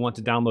of people who want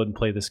to download and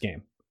play this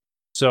game.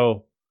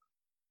 So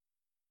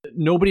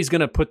nobody's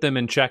going to put them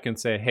in check and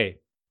say, hey,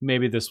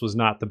 maybe this was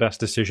not the best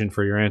decision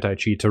for your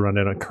anti-cheat to run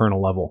it on kernel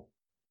level.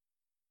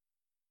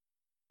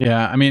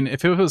 Yeah, I mean,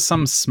 if it was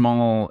some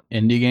small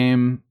indie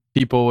game,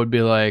 people would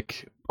be,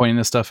 like, pointing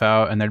this stuff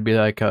out, and there'd be,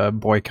 like, a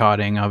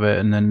boycotting of it,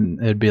 and then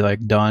it'd be,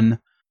 like, done.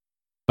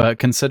 But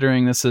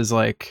considering this is,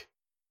 like,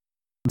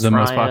 the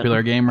most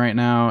popular game right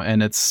now,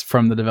 and it's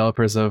from the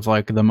developers of,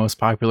 like, the most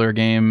popular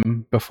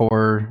game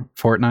before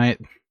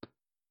Fortnite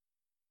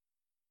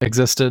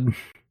existed.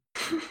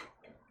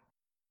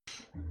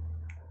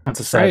 That's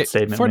a sad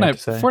statement.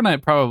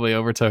 Fortnite probably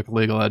overtook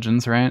League of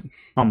Legends, right?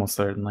 Almost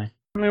certainly.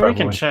 I mean, we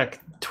can check.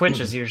 Twitch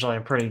is usually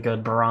a pretty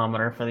good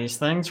barometer for these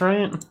things,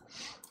 right?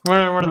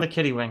 Where are the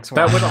kitty winks?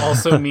 That would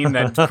also mean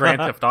that Grand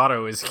Theft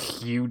Auto is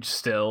huge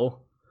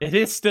still. It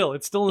is still.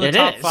 It's still in the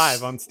top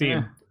 5 on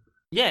Steam.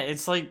 Yeah,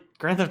 it's like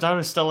Grand Theft Auto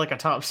is still like a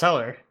top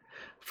seller.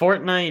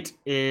 Fortnite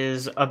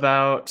is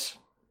about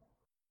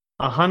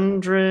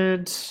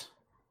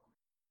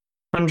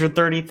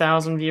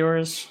 130,000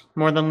 viewers,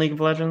 more than League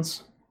of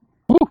Legends.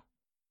 Woo.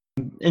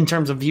 In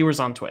terms of viewers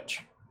on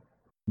Twitch.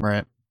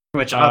 Right.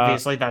 Which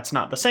obviously that's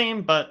not the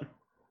same, but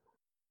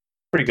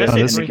pretty good.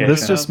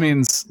 This just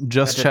means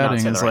Just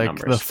Chatting is like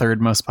the 3rd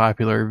most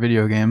popular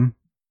video game.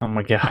 Oh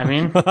my god. I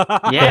mean,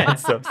 yeah,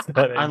 it's so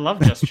upsetting. I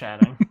love Just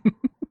Chatting.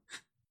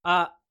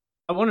 I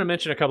wanted to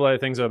mention a couple other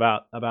things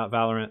about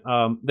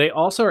Valorant. They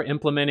also are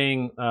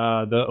implementing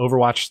the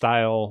Overwatch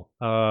style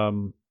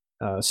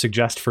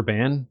suggest for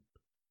ban,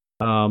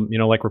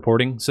 like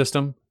reporting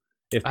system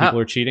if people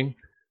are cheating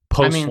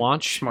post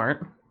launch.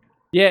 Smart.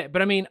 Yeah,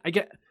 but I mean,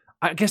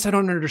 I guess I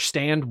don't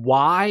understand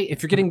why.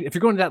 If you're going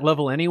to that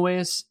level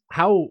anyways,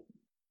 how?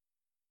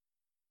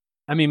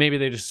 I mean, maybe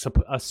they just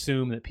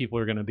assume that people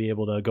are going to be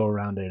able to go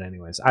around it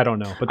anyways. I don't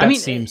know, but that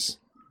seems.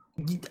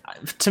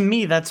 To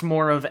me, that's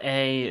more of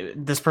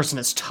this person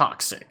is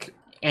toxic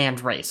and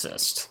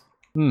racist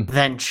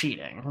than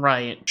cheating,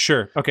 right?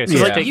 Sure. Okay.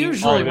 So like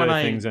usually when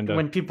I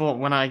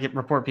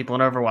report people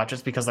in Overwatch,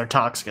 it's because they're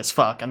toxic as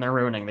fuck and they're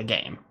ruining the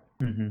game,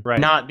 right?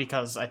 Not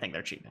because I think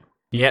they're cheating.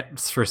 Yet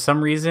for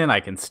some reason,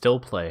 I can still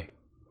play.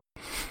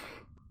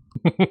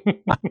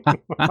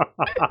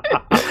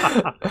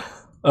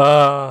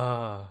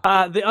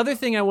 The other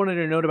thing I wanted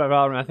to note about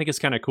Valorant, I think is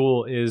kind of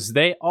cool, is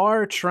they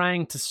are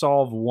trying to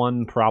solve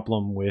one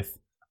problem with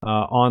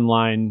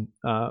online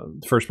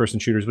first-person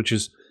shooters, which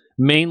is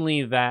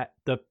mainly that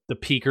the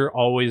peeker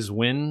always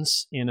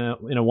wins in a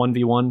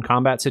 1v1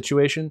 combat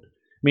situation,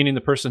 meaning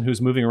the person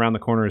who's moving around the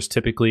corner is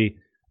typically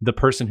the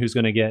person who's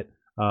going to get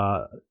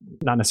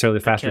not necessarily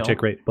the faster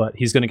tick rate, but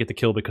he's going to get the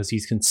kill because he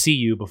can see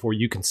you before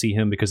you can see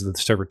him because of the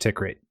server tick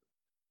rate.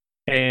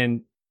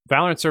 And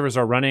Valorant servers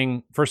are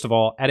running, first of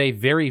all, at a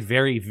very,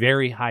 very,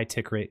 very high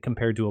tick rate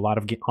compared to a lot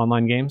of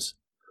online games.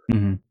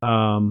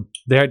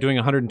 They're doing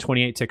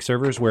 128 tick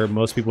servers where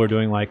most people are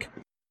doing like,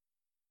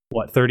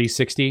 30,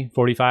 60,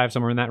 45,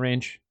 somewhere in that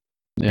range?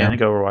 Yeah, I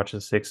think Overwatch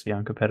is 60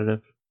 on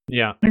competitive.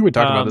 Yeah. I think we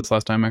talked about this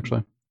last time,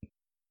 actually.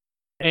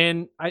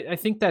 And I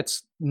think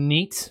that's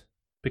neat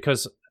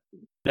because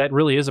that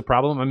really is a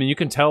problem. I mean, you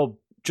can tell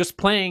just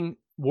playing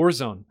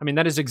Warzone. I mean,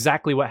 that is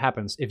exactly what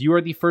happens. If you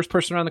are the first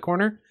person around the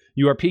corner,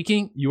 you are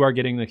peeking, you are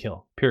getting the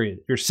kill, period.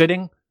 You're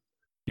sitting,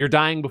 you're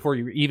dying before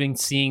you're even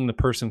seeing the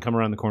person come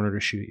around the corner to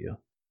shoot you.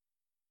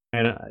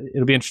 And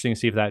it'll be interesting to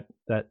see if that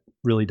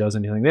really does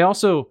anything. They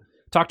also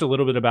talked a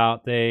little bit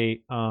about,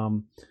 they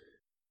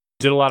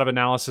did a lot of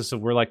analysis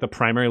of where like the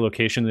primary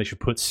location they should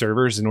put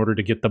servers in order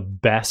to get the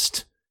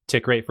best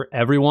tick rate for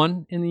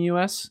everyone in the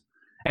US.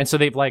 And so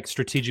they've like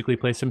strategically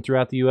placed them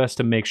throughout the US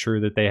to make sure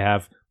that they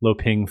have low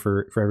ping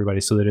for everybody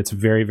so that it's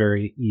very,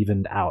 very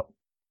evened out.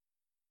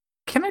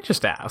 Can I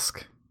just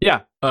ask?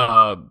 Yeah.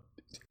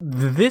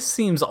 This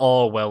seems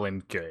all well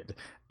and good.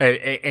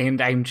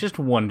 And I'm just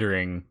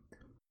wondering,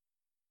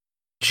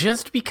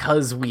 just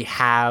because we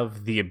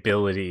have the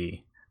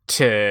ability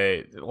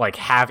to like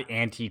have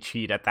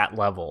anti-cheat at that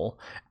level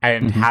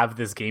and have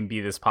this game be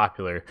this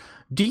popular,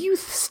 do you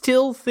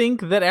still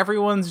think that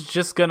everyone's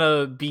just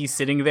gonna be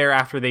sitting there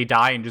after they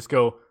die and just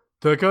go,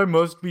 that guy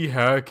must be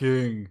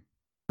hacking?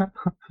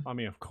 I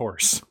mean, of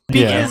course.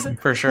 Because,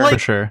 for sure. like, For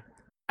sure.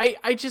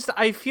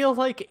 I feel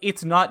like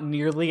it's not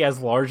nearly as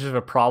large of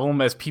a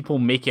problem as people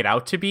make it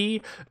out to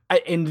be.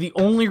 And the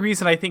only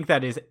reason I think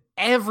that is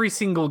every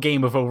single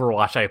game of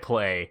Overwatch I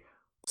play,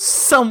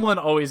 someone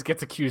always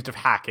gets accused of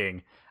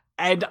hacking.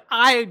 And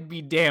I'd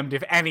be damned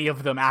if any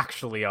of them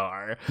actually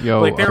are.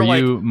 Yo, like, are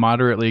you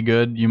moderately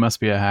good? You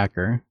must be a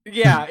hacker.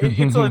 Yeah,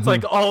 it's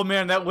like, oh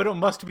man, that Widow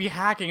must be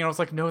hacking. And I was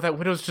like, no, that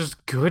Widow's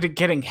just good at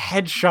getting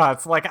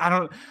headshots. Like, I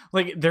don't,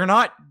 like, they're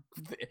not.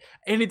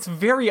 And it's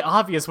very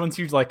obvious once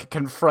you like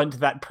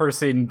confront that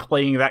person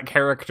playing that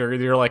character.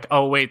 You're like,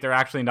 oh wait, they're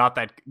actually not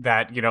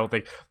that you know,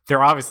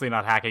 they're obviously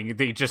not hacking.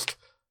 They just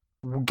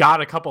got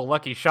a couple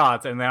lucky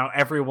shots, and now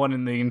everyone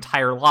in the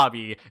entire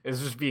lobby is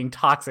just being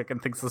toxic and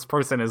thinks this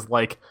person is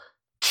like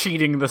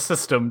cheating the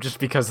system just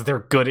because they're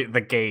good at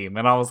the game.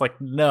 And I was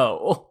like,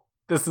 no,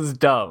 this is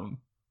dumb.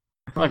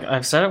 Look,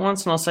 I've said it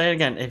once and I'll say it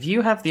again. If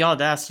you have the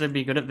audacity to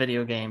be good at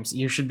video games,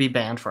 you should be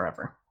banned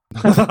forever.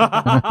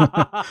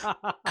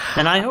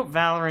 And I hope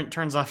Valorant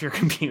turns off your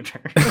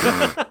computer.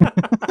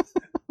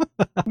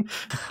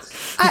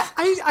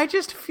 I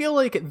just feel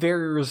like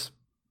there's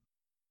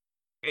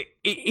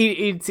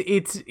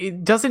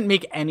it doesn't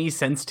make any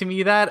sense to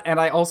me, that, and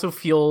I also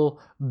feel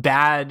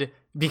bad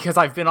because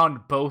I've been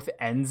on both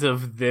ends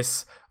of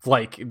this,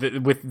 like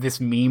with this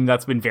meme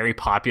that's been very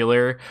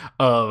popular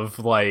of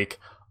like,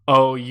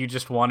 oh, you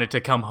just wanted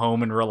to come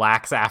home and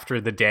relax after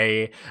the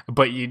day,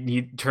 but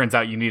turns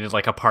out you needed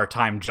like a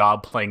part-time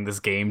job playing this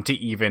game to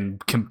even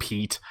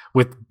compete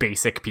with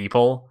basic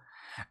people.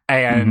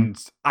 And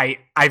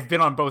I've been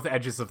on both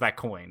edges of that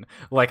coin.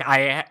 Like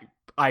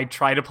I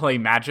try to play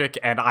Magic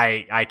and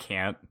I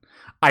can't.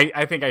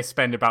 I think I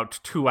spend about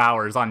 2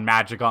 hours on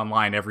Magic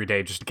Online every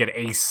day just to get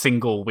a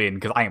single win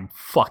because I am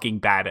fucking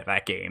bad at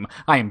that game.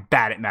 I am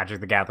bad at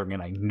Magic the Gathering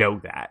and I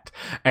know that.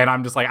 And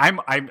I'm just like,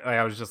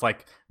 I was just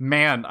like,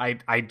 man,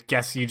 I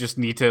guess you just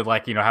need to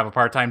like, you know, have a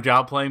part-time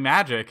job playing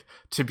Magic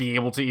to be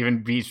able to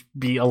even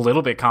be a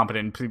little bit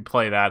competent to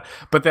play that.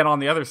 But then on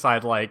the other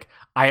side, like,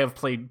 I have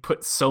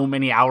put so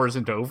many hours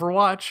into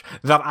Overwatch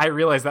that I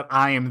realize that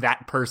I am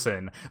that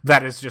person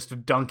that is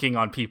just dunking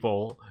on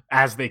people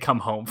as they come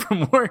home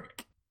from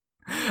work.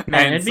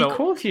 Man, it'd be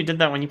cool if you did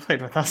that when you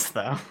played with us,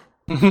 though.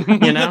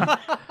 You know?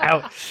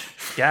 Ouch.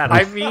 Got it.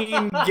 I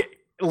mean,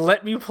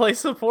 let me play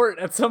support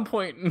at some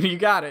point. You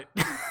got it.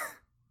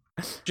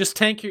 Just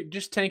tank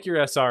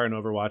your SR in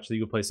Overwatch so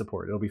you can play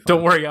support. It'll be fun.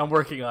 Don't worry, I'm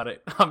working on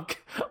it.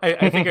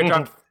 I think I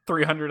dropped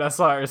 300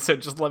 SRs, so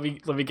just let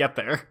me get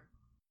there.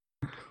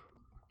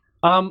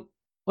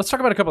 let's talk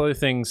about a couple other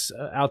things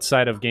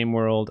outside of game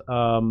world,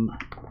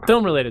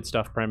 film related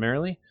stuff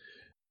primarily.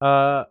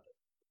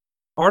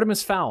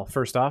 Artemis Fowl.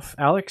 First off,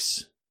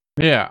 Alex.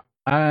 Yeah,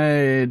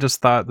 I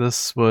just thought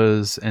this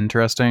was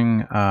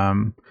interesting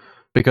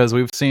because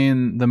we've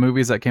seen the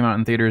movies that came out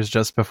in theaters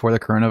just before the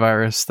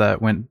coronavirus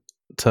that went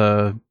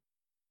to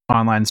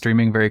online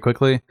streaming very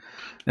quickly,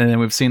 and then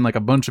we've seen like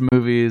a bunch of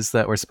movies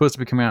that were supposed to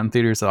be coming out in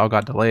theaters that all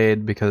got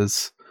delayed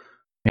because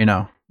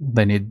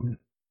they need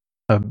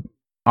a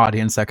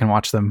audience that can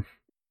watch them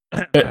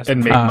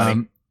and make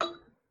money.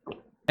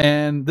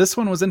 And this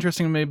one was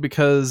interesting to me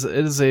because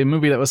it is a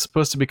movie that was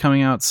supposed to be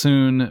coming out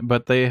soon,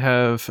 but they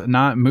have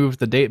not moved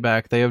the date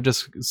back. They have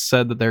just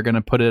said that they're going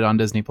to put it on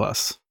Disney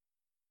Plus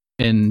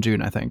in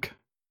June, I think.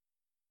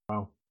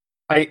 Wow.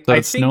 So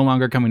it's no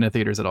longer coming to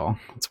theaters at all.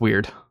 It's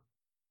weird.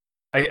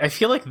 I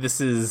feel like this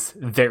is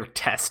their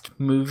test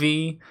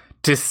movie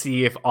to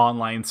see if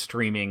online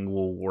streaming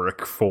will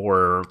work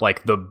for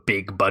like the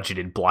big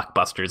budgeted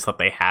blockbusters that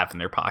they have in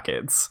their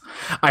pockets.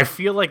 I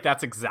feel like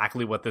that's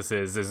exactly what this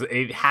is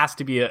it has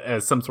to be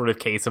some sort of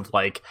case of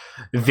like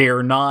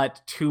they're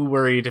not too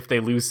worried if they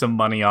lose some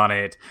money on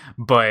it,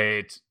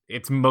 but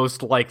it's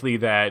most likely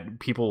that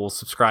people will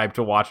subscribe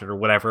to watch it or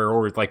whatever,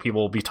 or like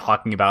people will be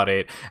talking about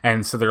it,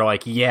 and so they're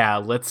like, yeah,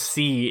 let's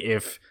see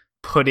if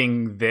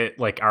putting the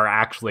like our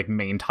actual like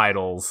main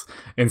titles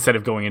instead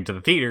of going into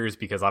the theaters,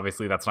 because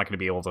obviously that's not going to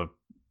be able to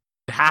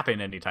happen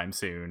anytime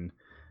soon.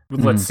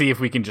 Let's see if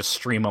we can just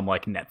stream them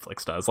like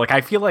Netflix does. Like,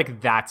 I feel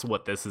like that's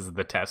what this is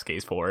the test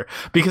case for,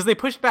 because they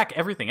pushed back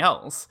everything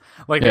else.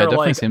 Like, yeah, it they're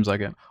definitely like, seems like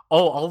it.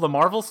 oh, all the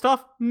Marvel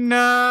stuff?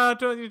 Nah,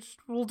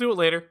 we'll do it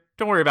later.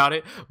 Don't worry about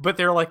it. But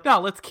they're like,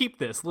 no, let's keep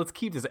this.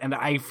 And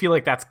I feel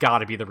like that's got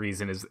to be the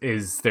reason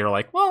is they're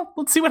like, well,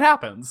 let's see what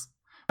happens.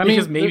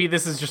 Because maybe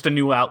this is just a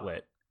new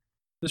outlet.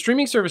 The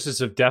streaming services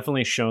have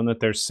definitely shown that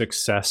there's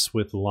success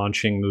with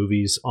launching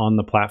movies on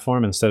the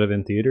platform instead of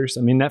in theaters.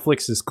 I mean,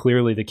 Netflix is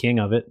clearly the king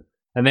of it,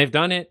 and they've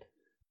done it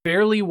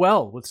fairly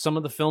well with some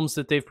of the films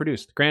that they've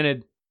produced.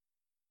 Granted,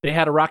 they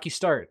had a rocky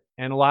start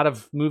and a lot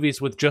of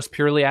movies with just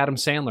purely Adam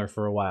Sandler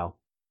for a while.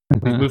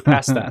 We've moved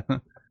past that.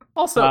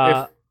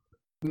 Also,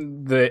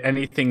 if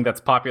anything that's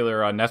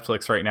popular on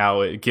Netflix right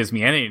now, it gives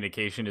me any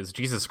indication, is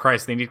Jesus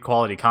Christ, they need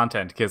quality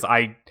content, because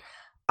I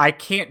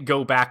can't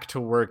go back to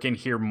work and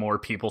hear more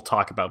people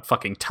talk about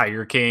fucking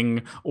Tiger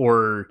King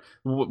or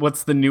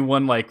what's the new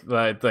one, like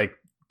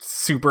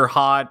super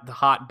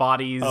hot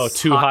bodies. Oh,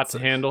 Too Hot to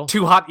Handle.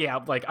 Too hot, yeah.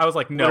 Like, I was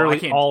like, no, literally I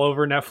can't. all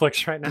over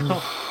Netflix right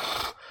now.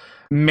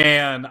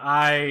 Man,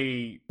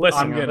 I'm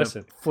gonna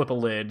flip a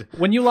lid.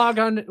 When you log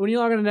on to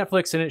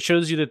Netflix and it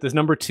shows you that the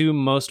number 2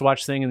 most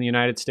watched thing in the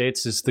United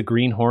States is The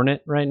Green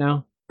Hornet right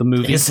now, the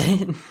movie. Is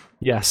it?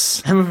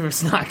 Yes. That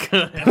movie's not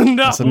good.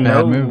 No, it's a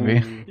bad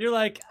movie. You're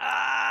like,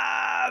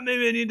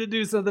 maybe I need to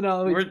do something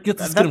else.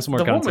 Let's get him some more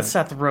content. The one with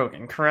Seth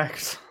Rogen,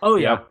 correct? Oh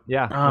yeah,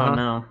 yeah. Oh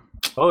no.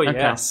 Oh Okay.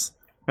 yes.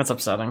 That's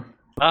upsetting.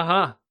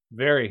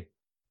 Very.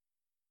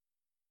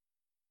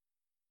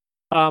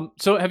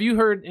 So have you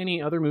heard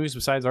any other movies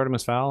besides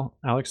Artemis Fowl,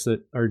 Alex,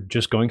 that are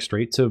just going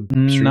straight to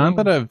streaming? Not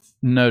that I've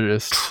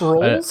noticed.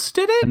 Trolls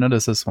did it? I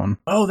noticed this one.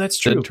 Oh, that's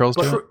true. Did Trolls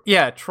do it?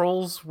 Yeah,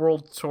 Trolls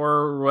World Tour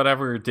or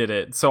whatever did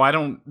it. So I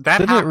don't. That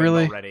did happened it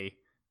really? already.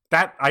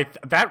 That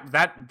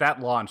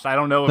launched. I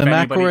don't know The if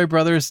anybody. McElroy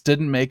brothers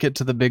didn't make it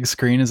to the big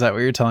screen. Is that what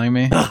you're telling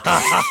me? That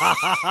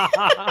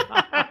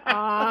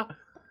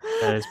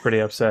is pretty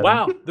upsetting.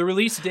 Wow, the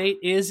release date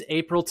is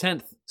April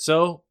 10th.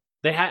 So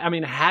they had to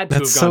That's have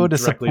gone so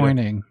directly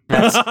disappointing.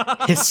 That's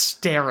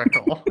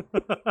hysterical.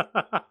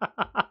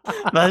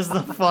 That is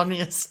the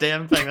funniest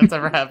damn thing that's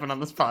ever happened on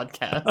this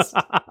podcast.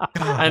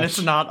 And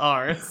it's not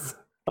ours.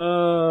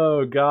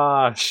 Oh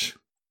gosh.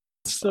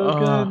 So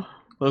good.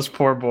 Those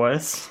poor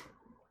boys.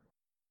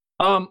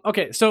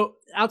 Okay, so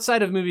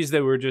outside of movies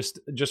that were just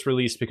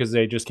released because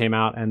they just came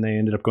out and they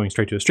ended up going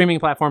straight to a streaming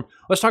platform,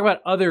 let's talk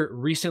about other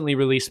recently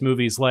released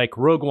movies like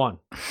Rogue One.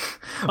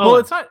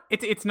 Well,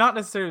 it's not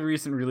necessarily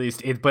recently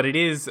released, but it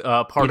is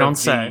part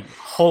of the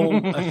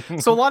whole.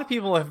 So a lot of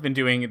people have been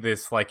doing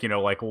this, like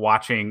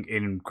watching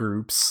in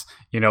groups,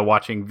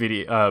 watching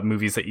video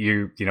movies that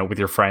you with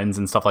your friends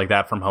and stuff like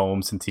that from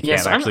home, since you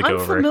can't actually go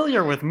over. I'm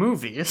familiar with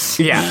movies.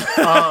 Yeah.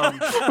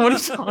 What are you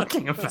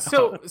talking about?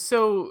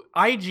 So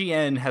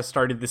IGN has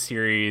started the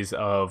series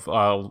of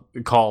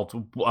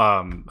called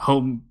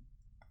From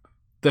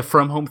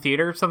Home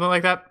Theater, something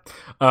like that.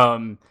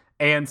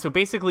 And so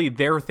basically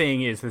their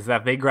thing is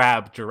that they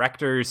grab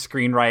directors,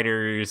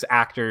 screenwriters,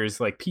 actors,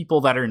 like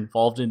people that are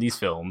involved in these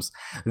films.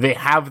 They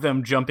have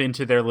them jump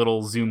into their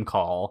little Zoom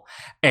call,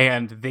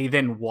 and they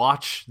then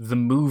watch the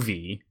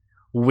movie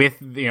with,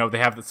 they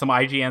have some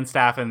IGN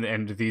staff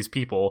and these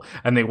people,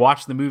 and they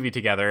watch the movie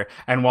together.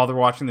 And while they're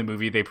watching the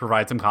movie, they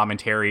provide some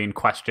commentary and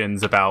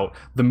questions about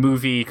the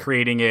movie,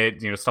 creating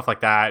it, stuff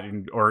like that,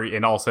 and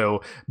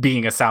also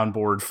being a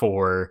soundboard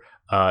for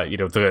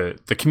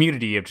the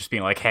community of just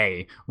being like,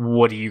 hey,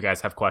 what do you guys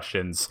have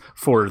questions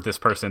for this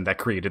person that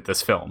created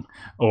this film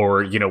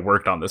or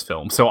worked on this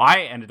film? So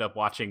I ended up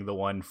watching the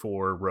one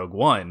for Rogue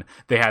One.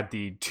 They had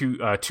the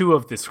two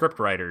of the script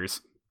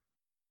writers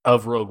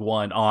of Rogue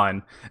One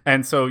on,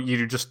 and so they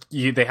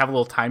have a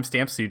little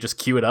timestamp, so you just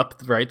queue it up at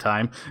the right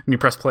time and you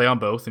press play on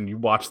both and you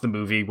watch the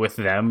movie with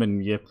them,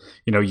 and you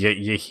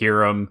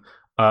hear them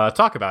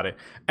talk about it,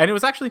 and it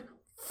was actually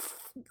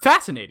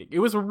fascinating. It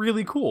was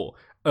really cool.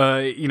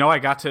 I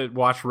got to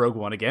watch Rogue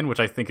One again, which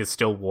I think is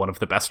still one of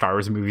the best Star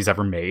Wars movies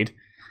ever made,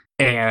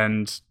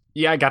 and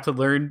I got to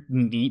learn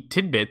neat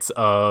tidbits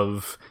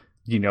of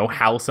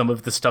how some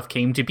of the stuff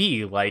came to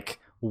be, like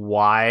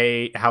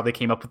how they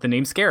came up with the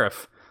name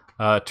Scarif.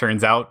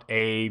 Turns out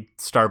a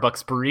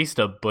Starbucks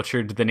barista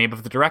butchered the name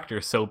of the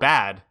director so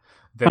bad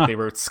that they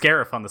wrote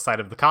Scarif on the side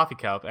of the coffee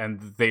cup,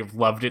 and they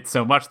loved it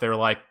so much they were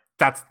like,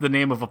 that's the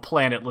name of a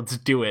planet, let's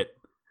do it.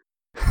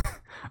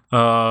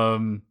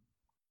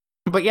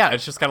 But yeah,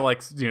 it's just kind of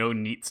like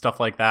neat stuff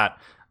like that.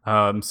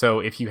 So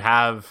if you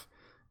have,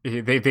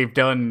 they've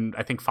done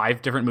I think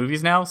 5 different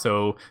movies now,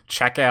 so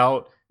check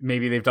out.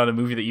 Maybe they've done a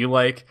movie that you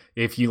like.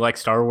 If you like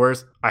Star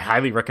Wars, I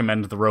highly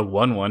recommend the Rogue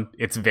One one.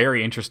 It's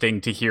very interesting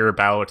to hear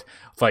about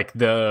like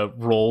the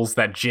roles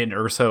that Jyn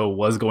Erso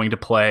was going to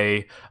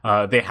play.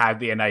 They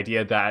had an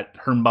idea that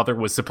her mother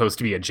was supposed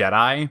to be a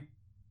Jedi.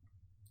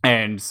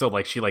 And so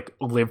like she like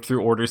lived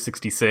through Order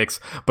 66,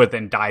 but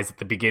then dies at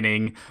the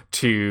beginning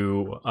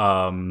to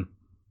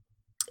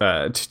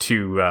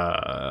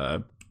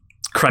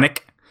Krennic.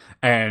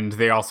 And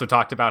they also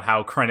talked about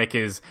how Krennic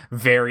is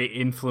very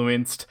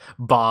influenced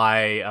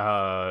by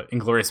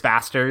Inglourious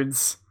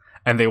Bastards,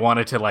 and they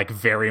wanted to like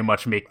very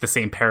much make the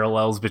same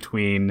parallels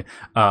between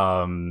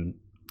forgetting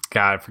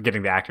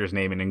the actor's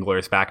name in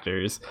Inglourious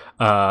Bastards,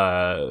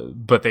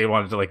 but they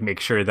wanted to like make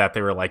sure that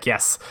they were like,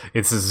 yes,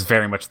 this is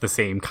very much the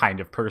same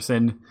kind of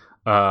person,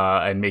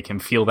 and make him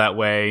feel that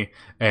way,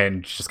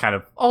 and just kind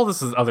of all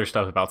this is other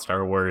stuff about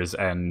Star Wars,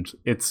 and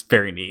it's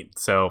very neat.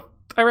 So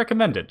I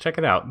recommend it. Check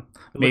it out.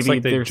 Maybe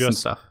like there's some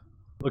stuff.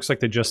 Looks like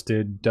they just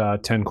did 10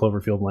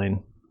 Cloverfield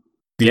Lane.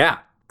 Yeah,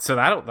 so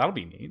that'll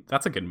be neat.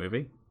 That's a good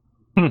movie.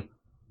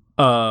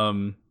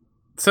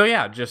 So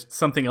yeah, just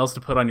something else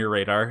to put on your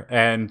radar,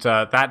 and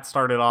that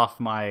started off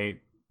that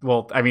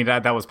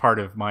was part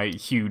of my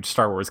huge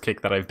Star Wars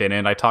kick that I've been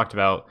in. I talked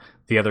about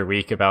the other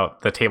week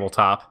about the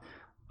tabletop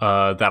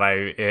that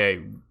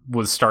I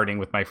was starting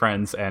with my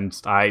friends, and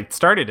I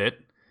started it.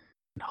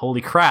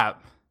 Holy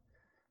crap!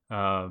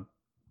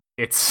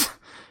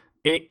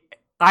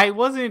 I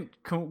wasn't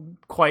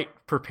quite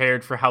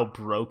prepared for how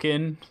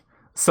broken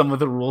some of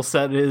the rule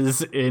set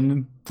is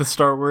in the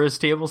Star Wars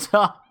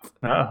tabletop.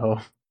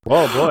 Oh,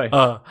 boy.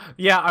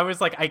 Yeah, I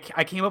was like,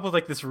 I came up with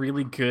like this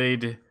really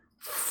good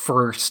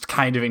first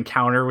kind of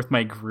encounter with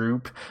my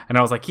group, and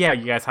I was like, yeah,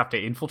 you guys have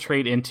to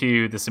infiltrate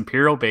into this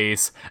Imperial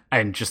base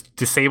and just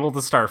disable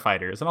the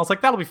starfighters. And I was like,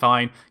 that'll be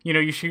fine.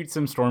 You shoot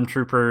some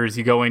stormtroopers,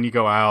 you go in, you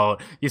go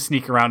out, you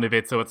sneak around a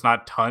bit so it's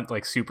not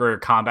like super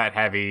combat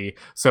heavy,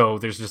 so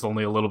there's just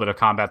only a little bit of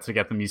combat to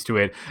get them used to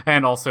it,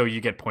 and also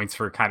you get points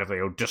for kind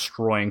of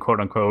destroying quote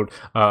unquote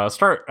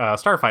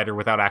starfighter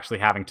without actually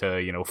having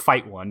to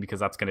fight one, because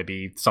that's going to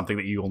be something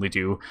that you only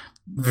do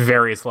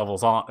various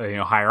levels on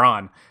higher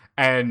on.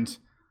 And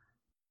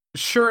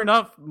sure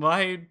enough,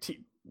 my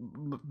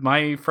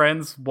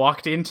friends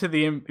walked into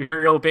the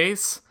Imperial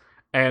base,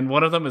 and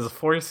one of them is a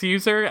Force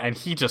user, and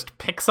he just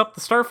picks up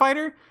the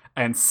starfighter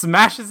and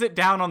smashes it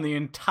down on the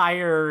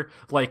entire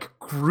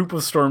group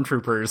of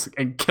stormtroopers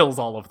and kills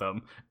all of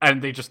them,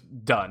 and they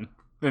just done.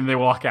 Then they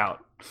walk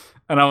out,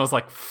 and I was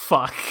like,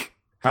 "Fuck!"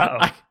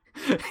 I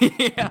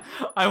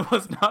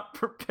was not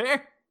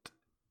prepared.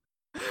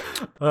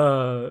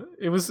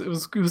 It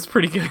was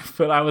pretty good,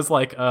 but I was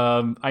like,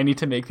 I need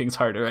to make things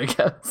harder, I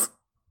guess.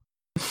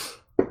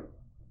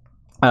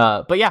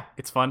 But yeah,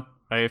 it's fun.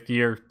 If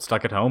you're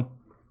stuck at home,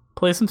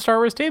 play some Star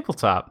Wars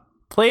tabletop.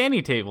 Play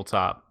any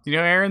tabletop.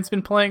 Aaron's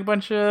been playing a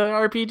bunch of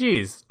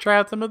RPGs. Try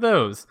out some of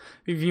those.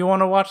 If you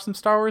want to watch some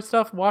Star Wars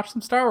stuff, watch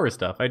some Star Wars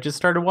stuff. I just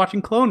started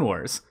watching Clone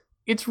Wars.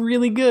 It's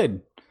really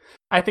good.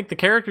 I think the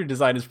character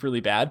design is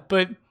really bad,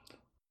 but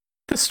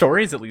the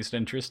story is at least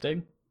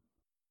interesting.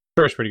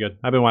 Story's pretty good.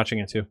 I've been watching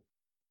it too.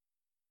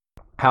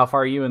 How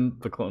far are you in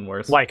the Clone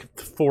Wars?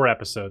 4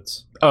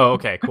 episodes. Oh,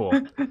 okay, cool.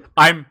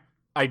 I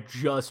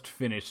just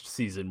finished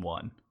season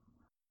 1.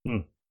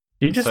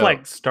 You just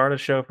start a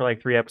show for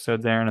 3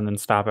 episodes, Aaron, and then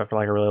stop it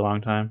for a really long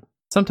time.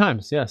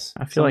 Sometimes, yes.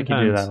 I feel like you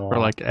do that a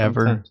lot. For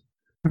ever. Sometimes.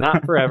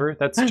 Not forever.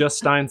 That's just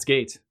Steins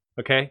Gate.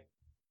 Okay.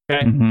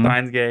 Mm-hmm.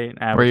 Steins Gate,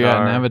 Avatar. Where you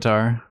at in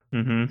Avatar?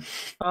 Mm-hmm.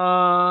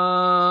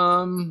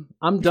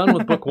 I'm done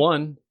with book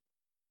 1.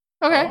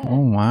 Okay. Oh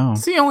wow.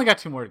 So you only got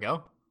 2 more to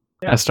go.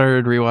 Yeah. I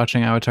started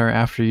rewatching Avatar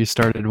after you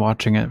started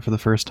watching it for the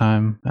first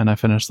time, and I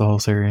finished the whole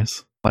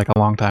series a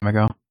long time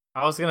ago.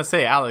 I was gonna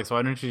say, Alex,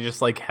 why don't you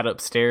just head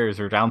upstairs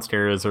or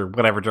downstairs or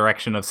whatever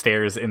direction of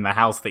stairs in the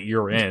house that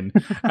you're in?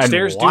 And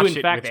Stairs do watch in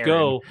it fact with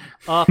go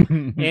up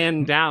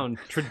and down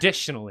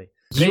traditionally.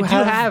 They do do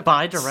have have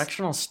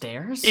bi-directional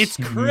stairs? It's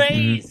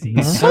crazy.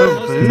 Mhm. So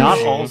Most bougie. Not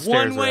of all them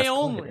stairs one are way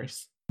only.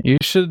 escalators. You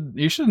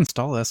should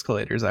install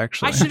escalators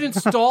actually. I should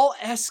install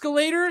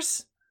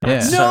escalators? Yeah.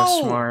 That's No!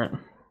 so smart.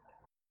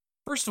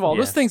 First of all,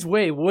 this Yes. thing's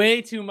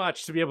way too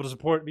much to be able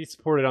to be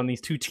supported on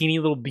these two teeny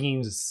little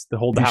beams to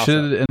hold the You house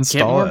should up.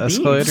 install more beams.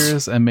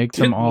 escalators and make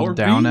them Get all more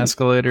down beams.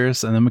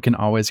 escalators, and then we can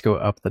always go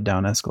up the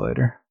down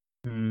escalator.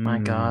 My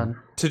God.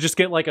 To just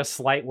get like a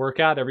slight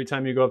workout every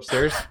time you go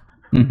upstairs.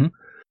 Hmm.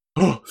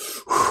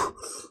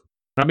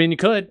 I mean, you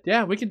could.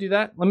 Yeah, we could do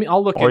that.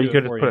 I'll look Or into you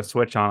could it for just put a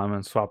switch on them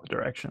and swap the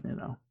direction, you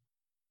know.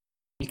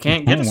 You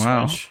can't get Oh, a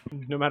wow. Switch.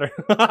 No matter.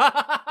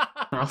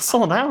 I'll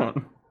sold out.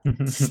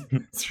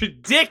 It's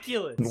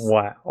ridiculous.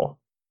 Wow.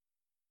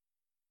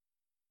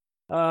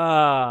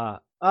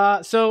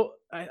 So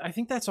I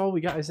think that's all we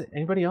got. Is it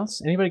anybody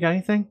else? Anybody got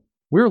anything?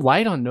 We're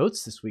light on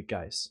notes this week,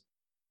 guys.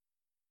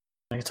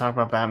 I can talk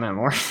about Batman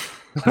more.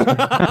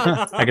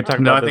 I could talk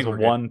No, I about think this we're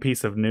good. one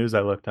piece of news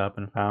I looked up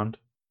and found.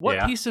 What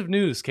Yeah. piece of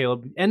news,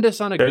 Caleb? End us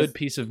on a There's- good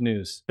piece of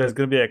news. There's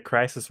going to be a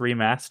Crisis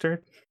remastered.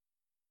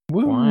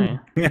 Why?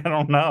 I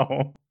don't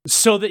know.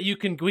 So that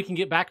we can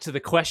get back to the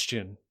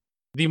question.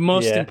 The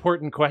most Yeah.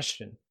 important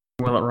question.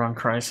 Will it run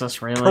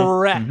Crisis, really?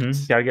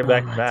 Correct. Got to get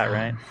back Oh to my that, God.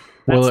 right?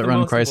 Will That's it the run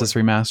most Crisis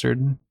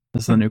Remastered?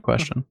 This is the new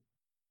question.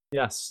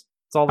 Yes.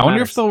 It's all that I wonder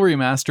matters. if they'll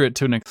remaster it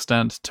to an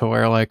extent to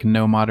where like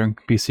no modern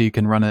PC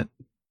can run it.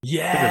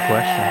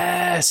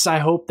 Yes, I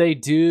hope they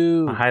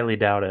do. I highly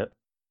doubt it.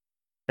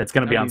 It's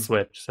going to be I on mean-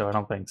 Switch, so I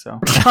don't think so.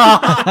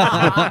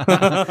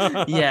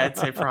 Yeah, I'd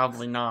say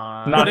probably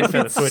not. Not But if if the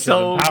it's Switch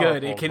so isn't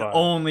good, it powerful, can but-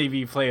 only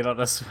be played on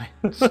a Switch.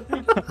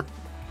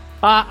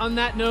 On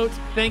that note,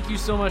 thank you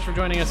so much for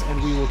joining us,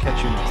 and we will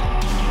catch you next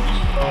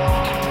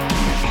time.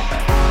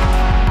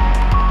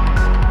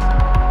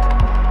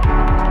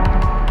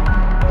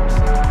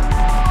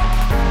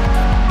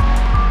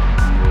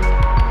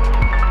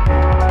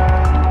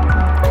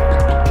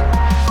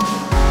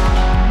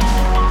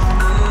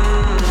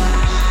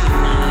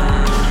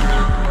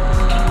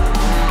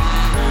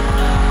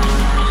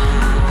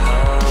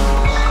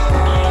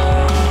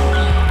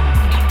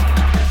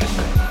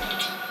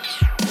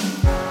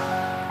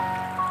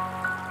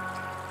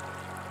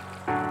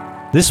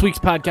 This week's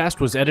podcast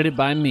was edited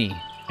by me,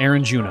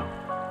 Aaron Juno.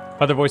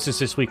 Other voices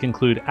this week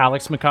include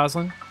Alex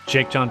McCausland,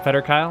 Jake John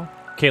Fetterkyle,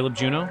 Caleb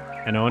Juno,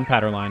 and Owen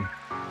Patterline.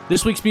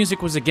 This week's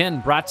music was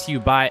again brought to you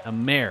by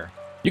Amer.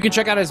 You can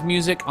check out his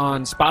music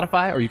on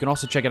Spotify, or you can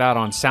also check it out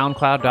on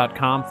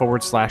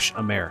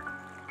soundcloud.com/Amer.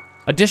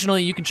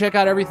 Additionally, you can check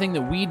out everything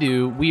that we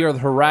do, We Are the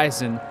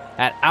Horizon,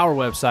 at our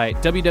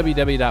website,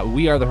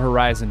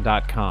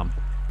 www.wearethehorizon.com.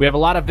 We have a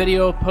lot of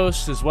video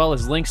posts as well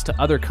as links to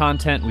other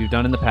content we've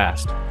done in the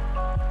past.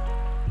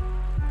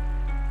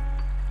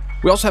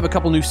 We also have a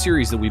couple new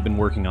series that we've been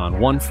working on,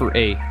 one for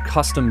a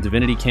custom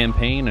Divinity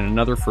campaign and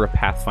another for a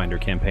Pathfinder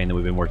campaign that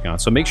we've been working on.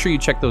 So make sure you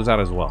check those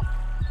out as well.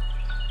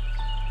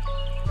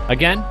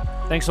 Again,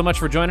 thanks so much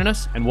for joining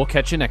us, and we'll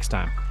catch you next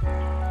time.